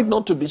decide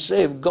not to be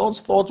saved,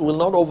 God's thoughts will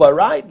not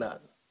override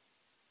that.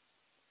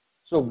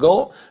 So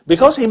God,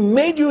 because he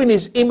made you in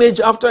his image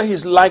after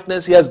his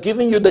likeness, he has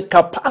given you the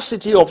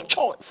capacity of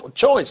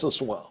choice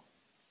as well.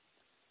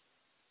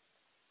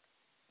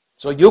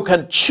 So you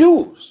can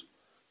choose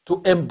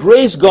to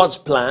embrace God's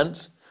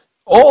plans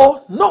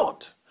or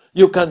not.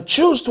 You can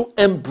choose to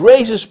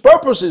embrace his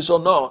purposes or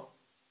not.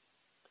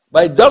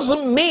 But it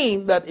doesn't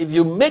mean that if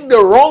you make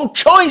the wrong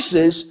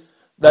choices,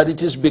 that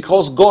it is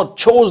because God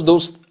chose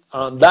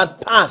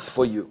that path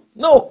for you.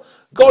 No,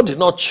 God did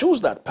not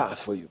choose that path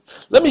for you.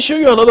 Let me show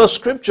you another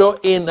scripture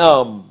in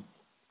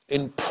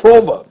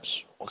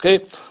Proverbs.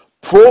 Okay,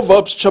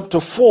 Proverbs chapter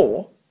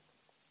 4.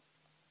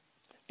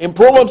 In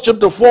Proverbs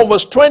chapter 4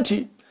 verse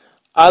 20,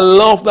 I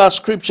love that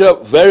scripture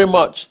very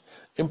much.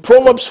 In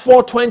Proverbs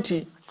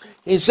 4:20,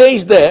 it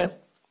says there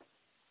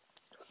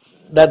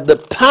that the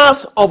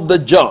path of the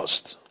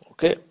just,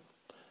 okay,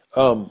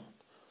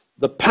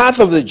 the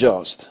path of the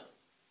just,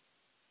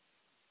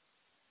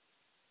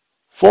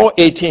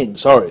 4:18,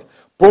 sorry,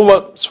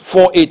 Proverbs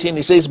 4:18,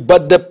 it says,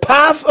 but the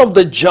path of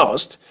the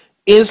just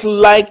is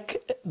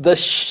like the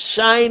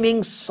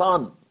shining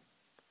sun,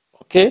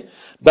 okay,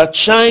 that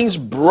shines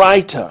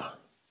brighter,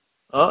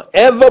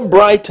 ever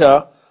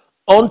brighter,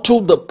 unto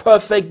the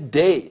perfect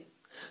day.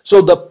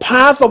 So the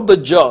path of the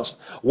just,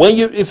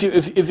 if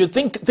you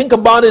think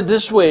about it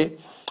this way,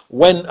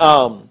 when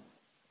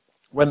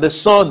the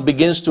sun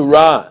begins to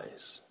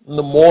rise in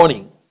the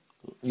morning,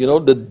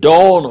 the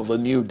dawn of a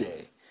new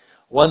day,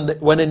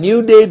 when a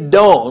new day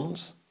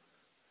dawns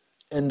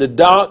and the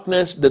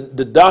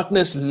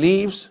darkness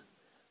leaves,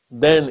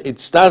 then it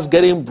starts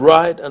getting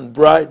bright and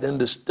bright,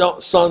 and the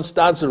sun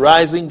starts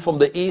rising from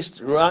the east,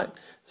 right?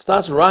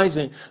 Starts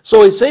rising.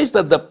 So it says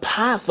that the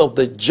path of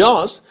the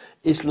just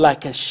is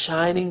like a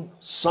shining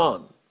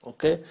sun.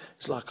 Okay?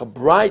 It's like a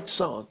bright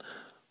sun,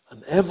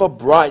 an ever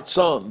bright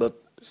sun that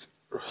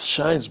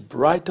shines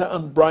brighter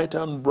and brighter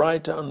and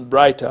brighter and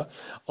brighter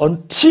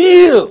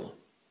until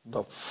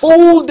the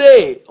full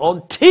day,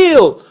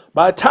 until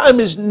by the time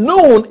it's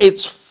noon,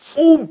 it's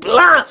full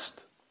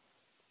blast.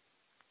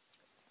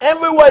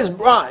 Everywhere is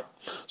bright.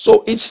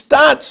 So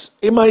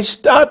it might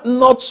start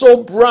not so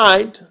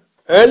bright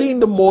early in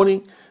the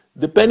morning,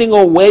 depending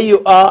on where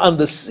you are and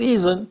the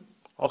season.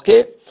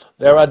 Okay,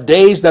 there are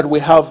days that we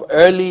have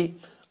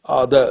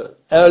the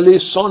early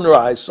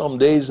sunrise. Some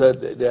days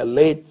they're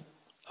late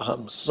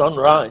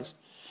sunrise.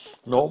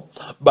 No,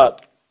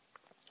 but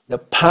the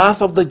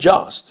path of the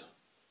just,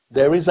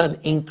 there is an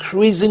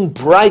increasing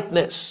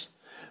brightness.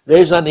 There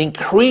is an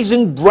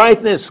increasing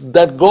brightness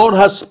that God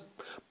has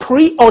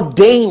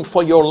preordained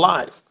for your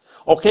life.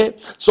 Okay,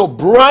 so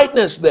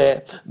brightness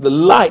there, the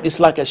light is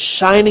like a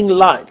shining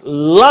light.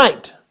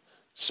 Light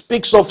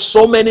speaks of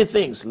so many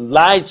things.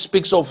 Light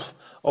speaks of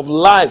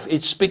life.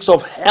 It speaks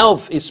of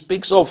health. It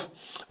speaks of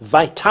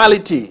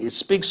vitality. It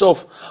speaks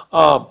of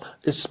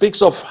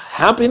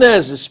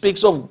happiness. It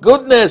speaks of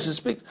goodness. It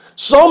speaks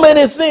so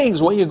many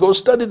things. When you go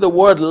study the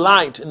word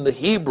light in the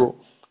Hebrew,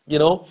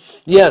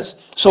 yes.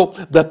 So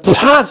the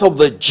path of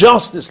the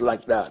just is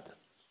like that.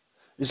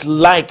 It's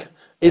like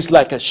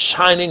a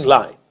shining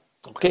light.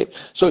 Okay,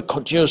 so it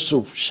continues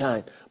to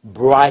shine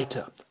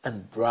brighter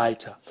and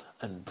brighter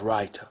and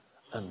brighter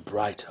and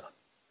brighter.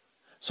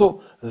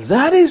 So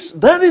that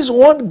is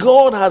what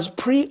God has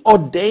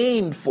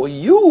preordained for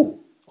you.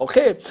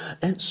 Okay?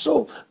 And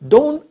so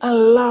don't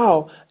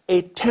allow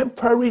a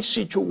temporary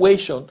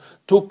situation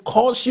to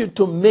cause you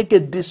to make a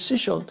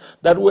decision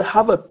that will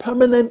have a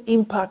permanent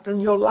impact on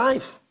your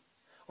life,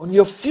 on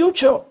your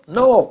future.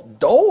 No,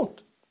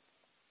 don't.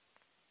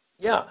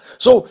 Yeah.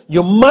 So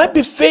you might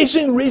be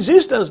facing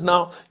resistance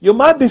now. You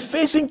might be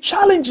facing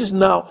challenges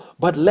now.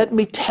 But let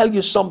me tell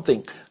you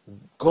something.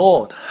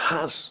 God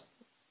has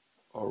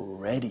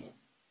already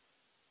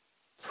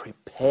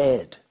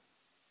prepared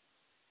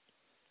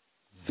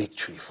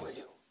victory for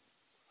you.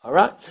 All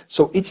right?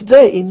 So it's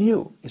there in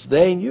you. It's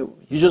there in you.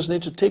 You just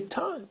need to take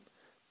time.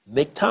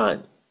 Make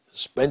time.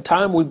 Spend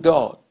time with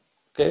God.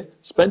 Okay?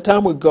 Spend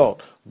time with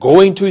God.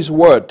 Go into His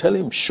Word. Tell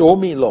Him, show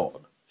me,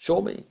 Lord.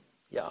 Show me.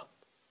 Yeah.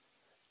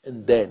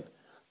 And then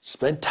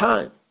spend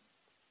time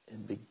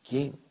and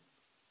begin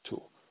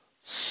to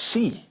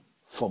see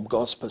from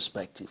God's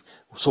perspective.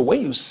 So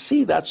when you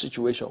see that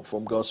situation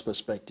from God's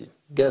perspective,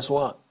 guess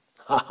what?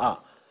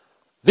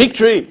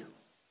 Victory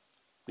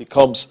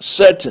becomes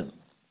certain.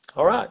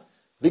 All right?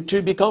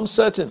 Victory becomes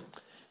certain.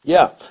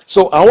 Yeah.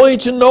 So I want you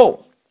to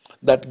know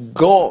that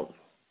God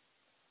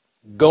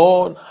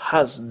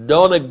has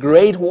done a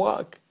great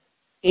work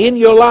in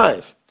your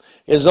life.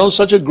 He has done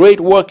such a great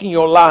work in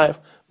your life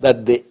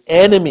that the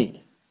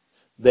enemy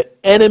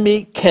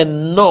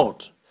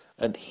cannot,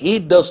 and he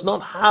does not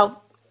have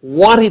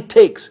what it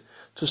takes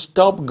to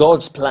stop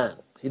God's plan.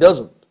 He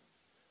doesn't.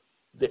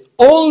 The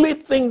only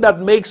thing that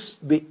makes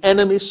the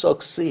enemy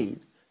succeed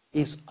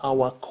is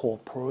our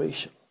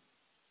cooperation.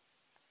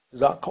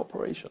 Is our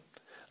cooperation.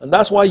 And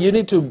that's why you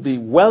need to be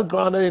well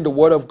grounded in the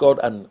Word of God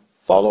and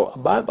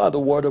abide by the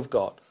Word of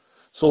God.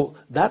 So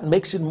that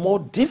makes it more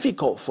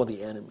difficult for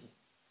the enemy.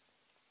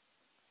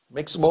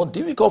 Makes it more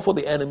difficult for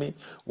the enemy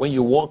when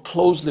you walk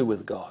closely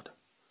with God,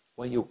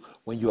 when you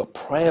are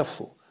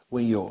prayerful,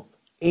 when you're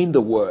in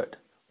the Word,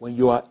 when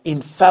you are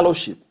in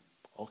fellowship.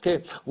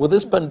 Okay, with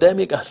this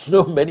pandemic, I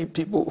know many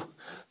people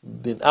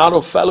been out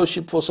of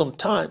fellowship for some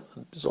time.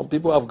 Some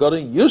people have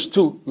gotten used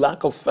to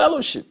lack of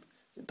fellowship.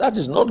 That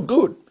is not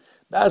good.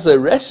 That's a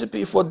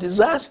recipe for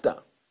disaster.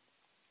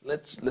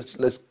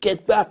 Let's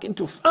get back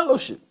into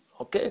fellowship.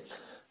 Okay,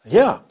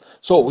 yeah.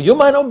 So you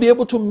might not be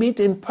able to meet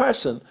in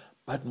person,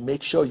 but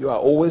make sure you are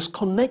always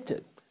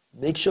connected.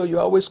 Make sure you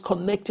are always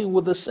connecting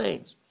with the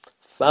saints.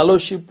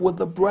 Fellowship with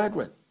the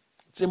brethren.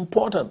 It's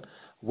important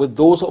with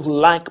those of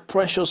like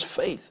precious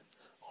faith.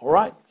 All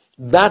right?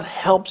 That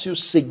helps you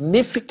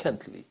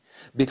significantly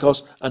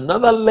because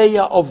another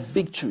layer of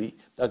victory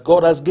that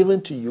God has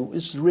given to you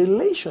is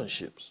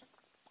relationships.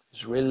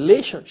 It's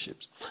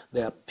relationships.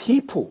 There are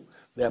people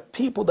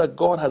that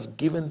God has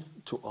given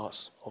to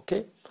us.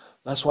 Okay?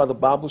 That's why the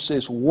Bible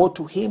says, woe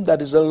to him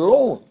that is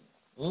alone.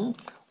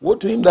 Woe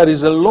to him that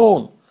is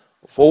alone.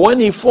 For when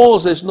he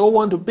falls, there's no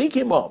one to pick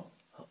him up.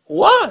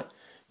 Why?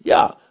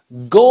 Yeah,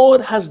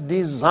 God has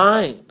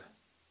designed.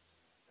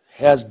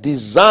 He has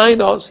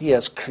designed us. He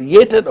has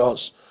created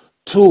us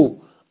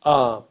to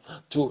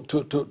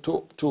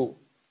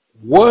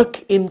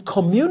work in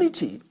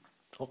community.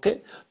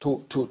 Okay,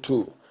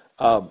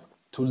 to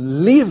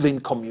live in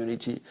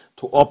community,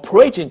 to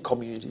operate in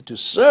community, to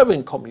serve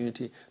in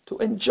community, to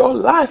enjoy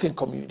life in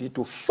community,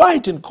 to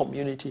fight in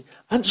community,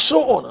 and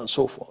so on and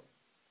so forth.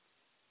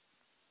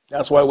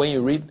 That's why when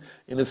you read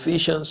in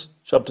Ephesians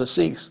chapter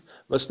 6,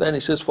 verse 10,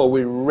 it says, for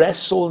we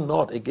wrestle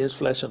not against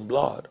flesh and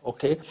blood.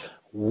 Okay?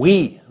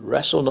 We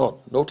wrestle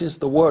not. Notice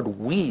the word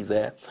we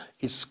there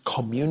is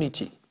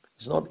community.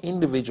 It's not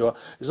individual.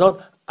 It's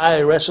not I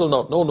wrestle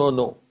not.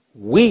 No.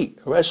 We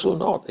wrestle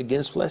not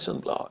against flesh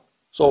and blood.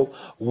 So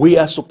we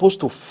are supposed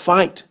to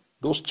fight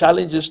those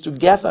challenges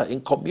together in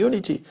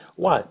community.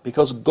 Why?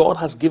 Because God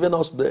has given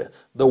us the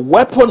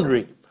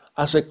weaponry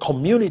as a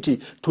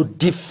community to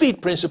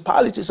defeat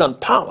principalities and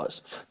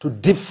powers, to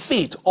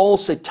defeat all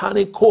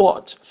satanic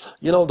cohorts,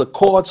 the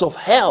cohorts of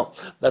hell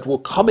that will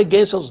come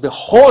against us, the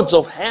hordes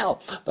of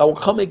hell that will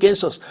come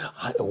against us.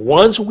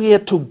 Once we are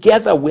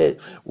together,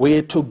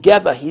 we're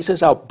together. He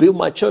says, I'll build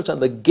my church and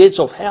the gates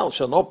of hell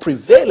shall not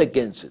prevail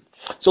against it.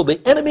 So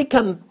the enemy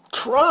can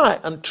try,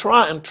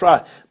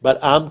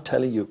 but I'm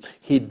telling you,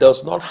 he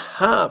does not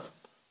have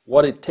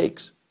what it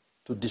takes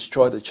to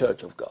destroy the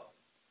church of God.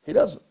 He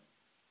doesn't.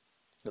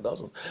 It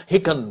doesn't. He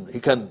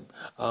can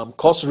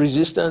cause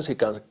resistance. He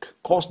can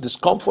cause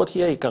discomfort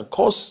here. He can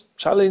cause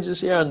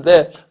challenges here and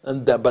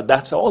there, but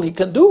that's all he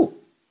can do.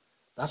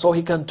 That's all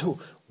he can do.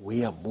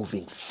 We are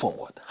moving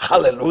forward.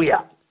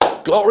 Hallelujah.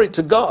 Glory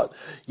to God.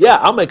 Yeah,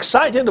 I'm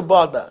excited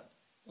about that.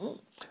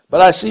 But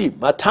I see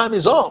my time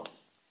is up.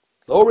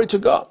 Glory to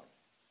God.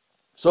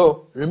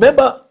 So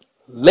remember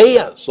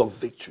layers of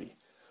victory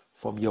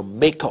from your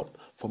makeup,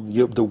 from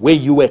the way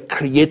you were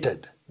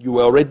created. You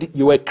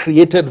were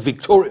created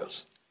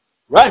victorious.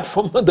 Right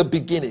from the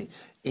beginning,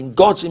 in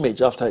God's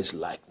image after his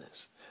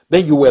likeness.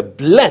 Then you were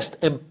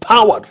blessed,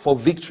 empowered for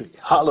victory.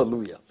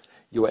 Hallelujah.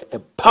 You were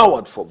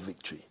empowered for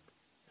victory.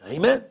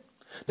 Amen.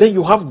 Then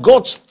you have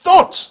God's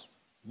thoughts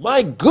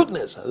My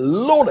goodness,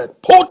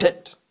 loaded,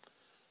 potent.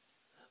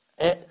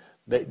 And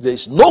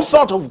there's no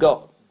thought of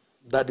God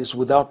that is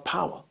without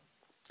power.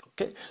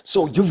 Okay,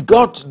 so you've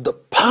got the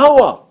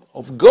power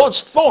of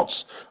God's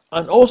thoughts,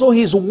 and also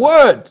His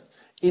word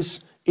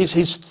is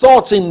His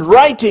thoughts in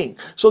writing.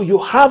 So you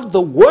have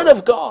the word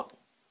of God.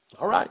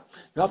 All right,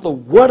 you have the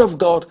word of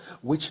God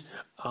which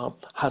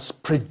has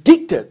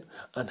predicted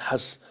and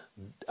has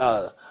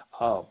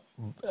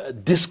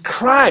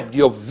described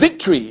your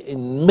victory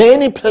in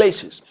many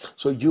places.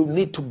 So you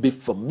need to be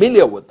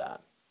familiar with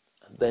that.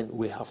 And then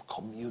we have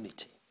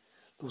community.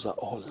 Those are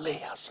all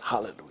layers.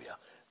 Hallelujah.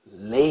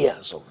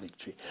 Layers of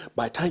victory.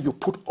 By the time you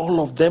put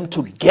all of them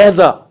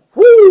together,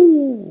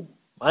 whoo,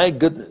 my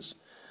goodness,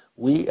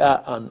 we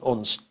are an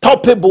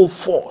unstoppable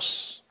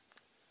force.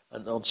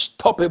 An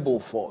unstoppable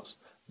force.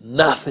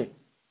 Nothing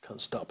can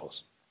stop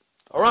us.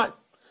 All right.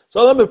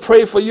 So let me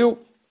pray for you.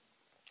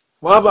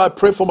 Father, I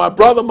pray for my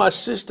brother, my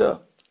sister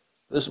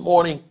this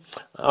morning.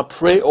 I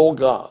pray, oh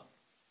God,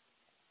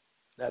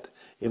 that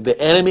if the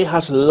enemy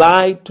has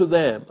lied to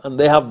them and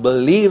they have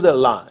believed a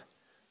lie,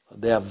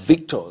 they are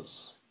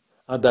victors,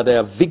 and that they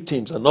are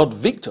victims and not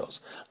victors.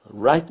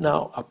 Right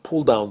now, I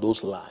pull down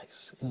those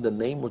lies in the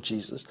name of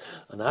Jesus,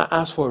 and I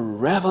ask for a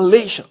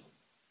revelation,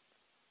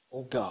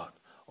 oh God,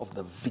 of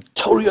the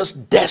victorious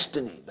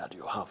destiny that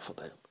you have for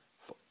them,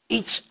 for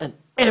each and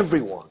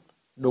every one,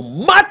 no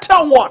matter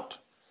what,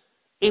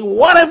 in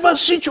whatever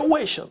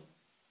situation.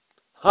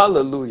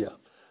 Hallelujah.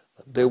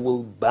 They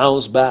will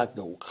bounce back.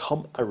 They will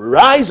come,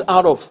 arise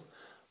out of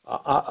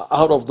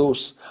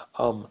those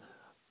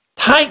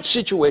tight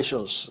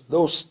situations,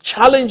 those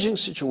challenging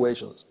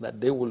situations, that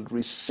they will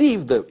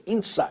receive the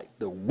insight,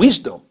 the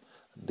wisdom,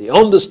 the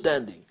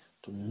understanding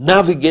to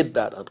navigate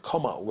that and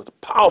come out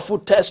with powerful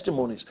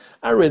testimonies.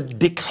 I will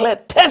declare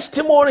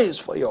testimonies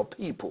for your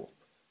people,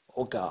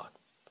 oh God,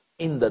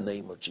 in the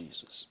name of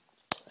Jesus.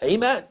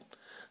 Amen.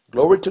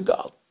 Glory to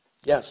God.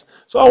 Yes.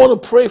 So I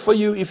want to pray for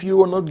you if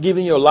you are not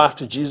giving your life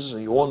to Jesus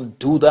and you want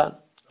to do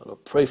that. I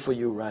want to pray for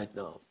you right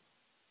now.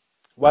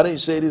 Why don't you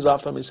say this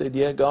after me? Say,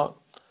 dear God,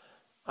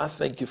 I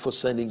thank you for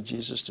sending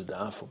Jesus to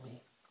die for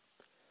me.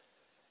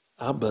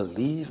 I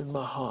believe in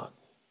my heart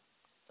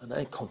and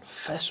I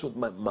confess with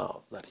my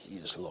mouth that He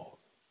is Lord.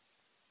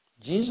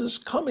 Jesus,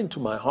 come into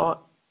my heart.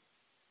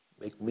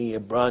 Make me a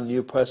brand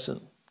new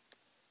person.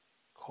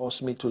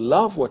 Cause me to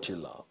love what you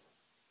love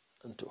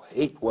and to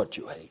hate what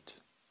you hate.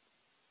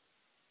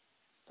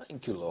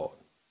 Thank you, Lord.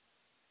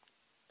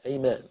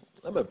 Amen.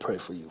 Let me pray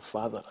for you.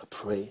 Father, I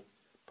pray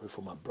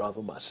for my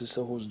brother, my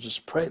sister who's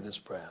just prayed this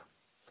prayer.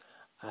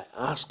 I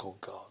ask, oh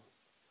God,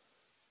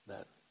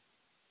 that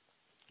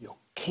your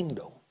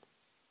kingdom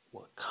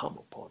will come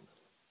upon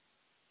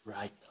them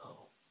right now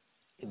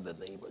in the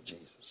name of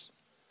Jesus.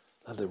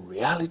 That the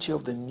reality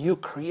of the new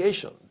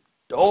creation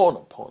dawn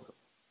upon them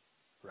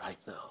right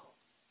now.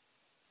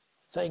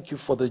 Thank you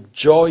for the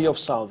joy of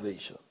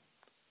salvation.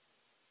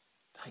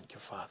 Thank you,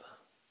 Father.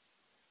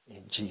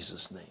 In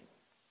Jesus' name.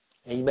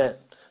 Amen.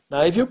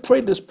 Now, if you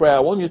prayed this prayer, I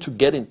want you to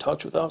get in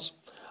touch with us.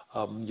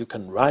 You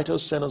can write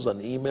us, send us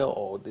an email,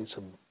 or there's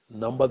a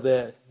number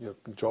there. You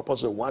can drop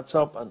us a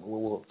WhatsApp, and we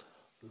will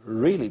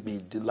really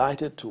be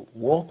delighted to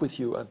walk with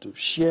you and to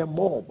share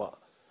more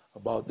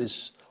about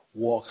this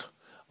walk,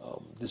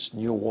 this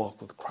new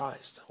walk with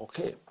Christ.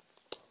 Okay.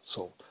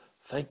 So,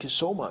 thank you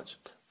so much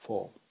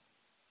for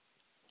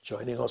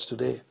joining us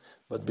today.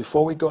 But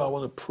before we go, I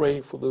want to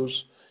pray for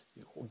those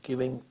who are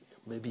giving.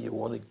 Maybe you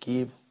want to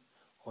give,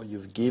 or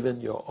you've given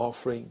your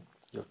offering,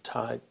 your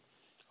tithe,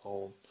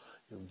 or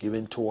you've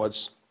given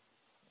towards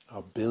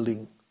our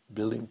building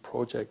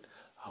project.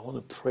 I want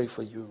to pray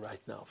for you right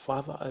now.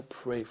 Father, I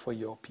pray for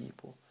your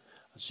people.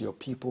 As your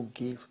people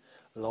give,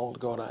 Lord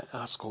God, I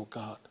ask, oh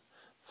God,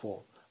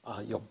 for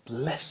your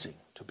blessing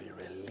to be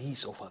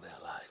released over their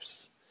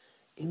lives.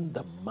 In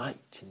the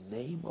mighty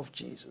name of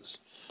Jesus.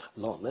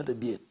 Lord, let it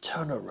be a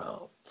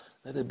turnaround.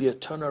 Let it be a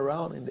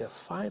turnaround in their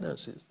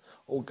finances,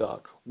 oh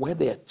God, where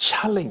they are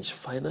challenged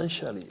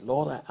financially.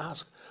 Lord, I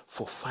ask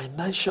for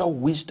financial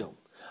wisdom.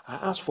 I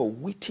ask for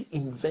witty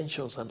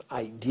inventions and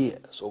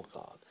ideas, oh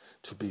God,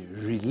 to be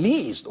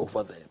released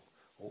over them,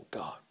 oh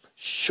God.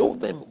 Show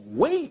them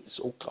ways,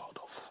 oh God,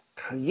 of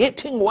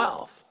creating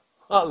wealth.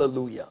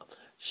 Hallelujah.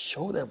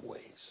 Show them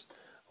ways,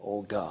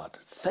 oh God.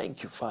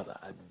 Thank you, Father.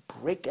 I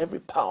break every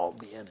power of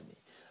the enemy.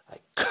 I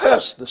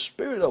curse the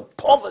spirit of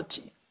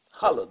poverty.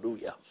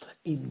 Hallelujah.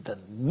 In the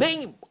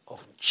name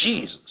of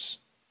Jesus.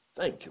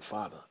 Thank you,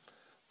 Father,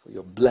 for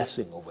your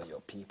blessing over your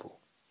people.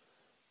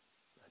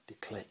 I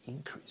declare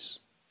increase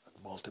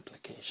and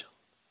multiplication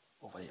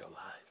over your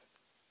life.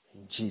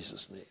 In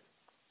Jesus' name.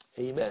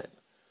 Amen.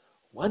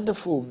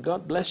 Wonderful.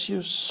 God bless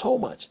you so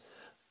much.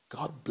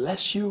 God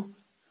bless you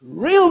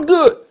real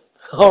good.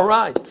 All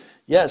right.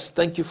 Yes,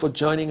 thank you for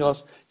joining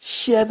us.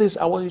 Share this.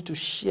 I want you to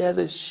share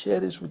this.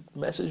 Share this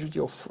message with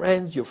your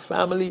friends, your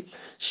family.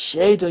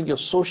 Share it on your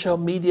social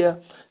media.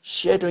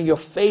 Share it on your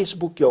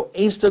Facebook, your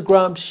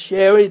Instagram.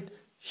 Share it,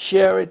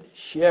 share it,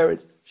 share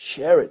it,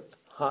 share it.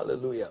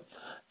 Hallelujah.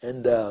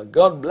 And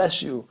God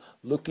bless you.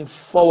 Looking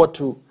forward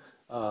to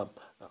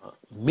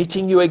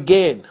meeting you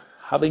again,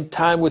 having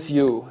time with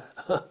you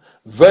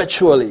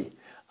virtually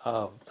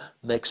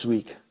next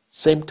week.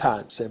 Same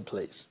time, same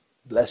place.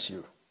 Bless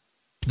you.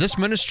 This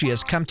ministry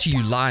has come to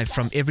you live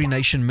from Every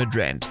Nation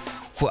Midrand.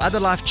 For other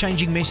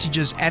life-changing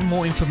messages and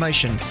more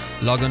information,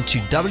 log on to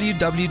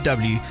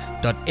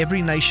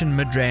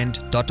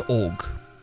www.everynationmidrand.org.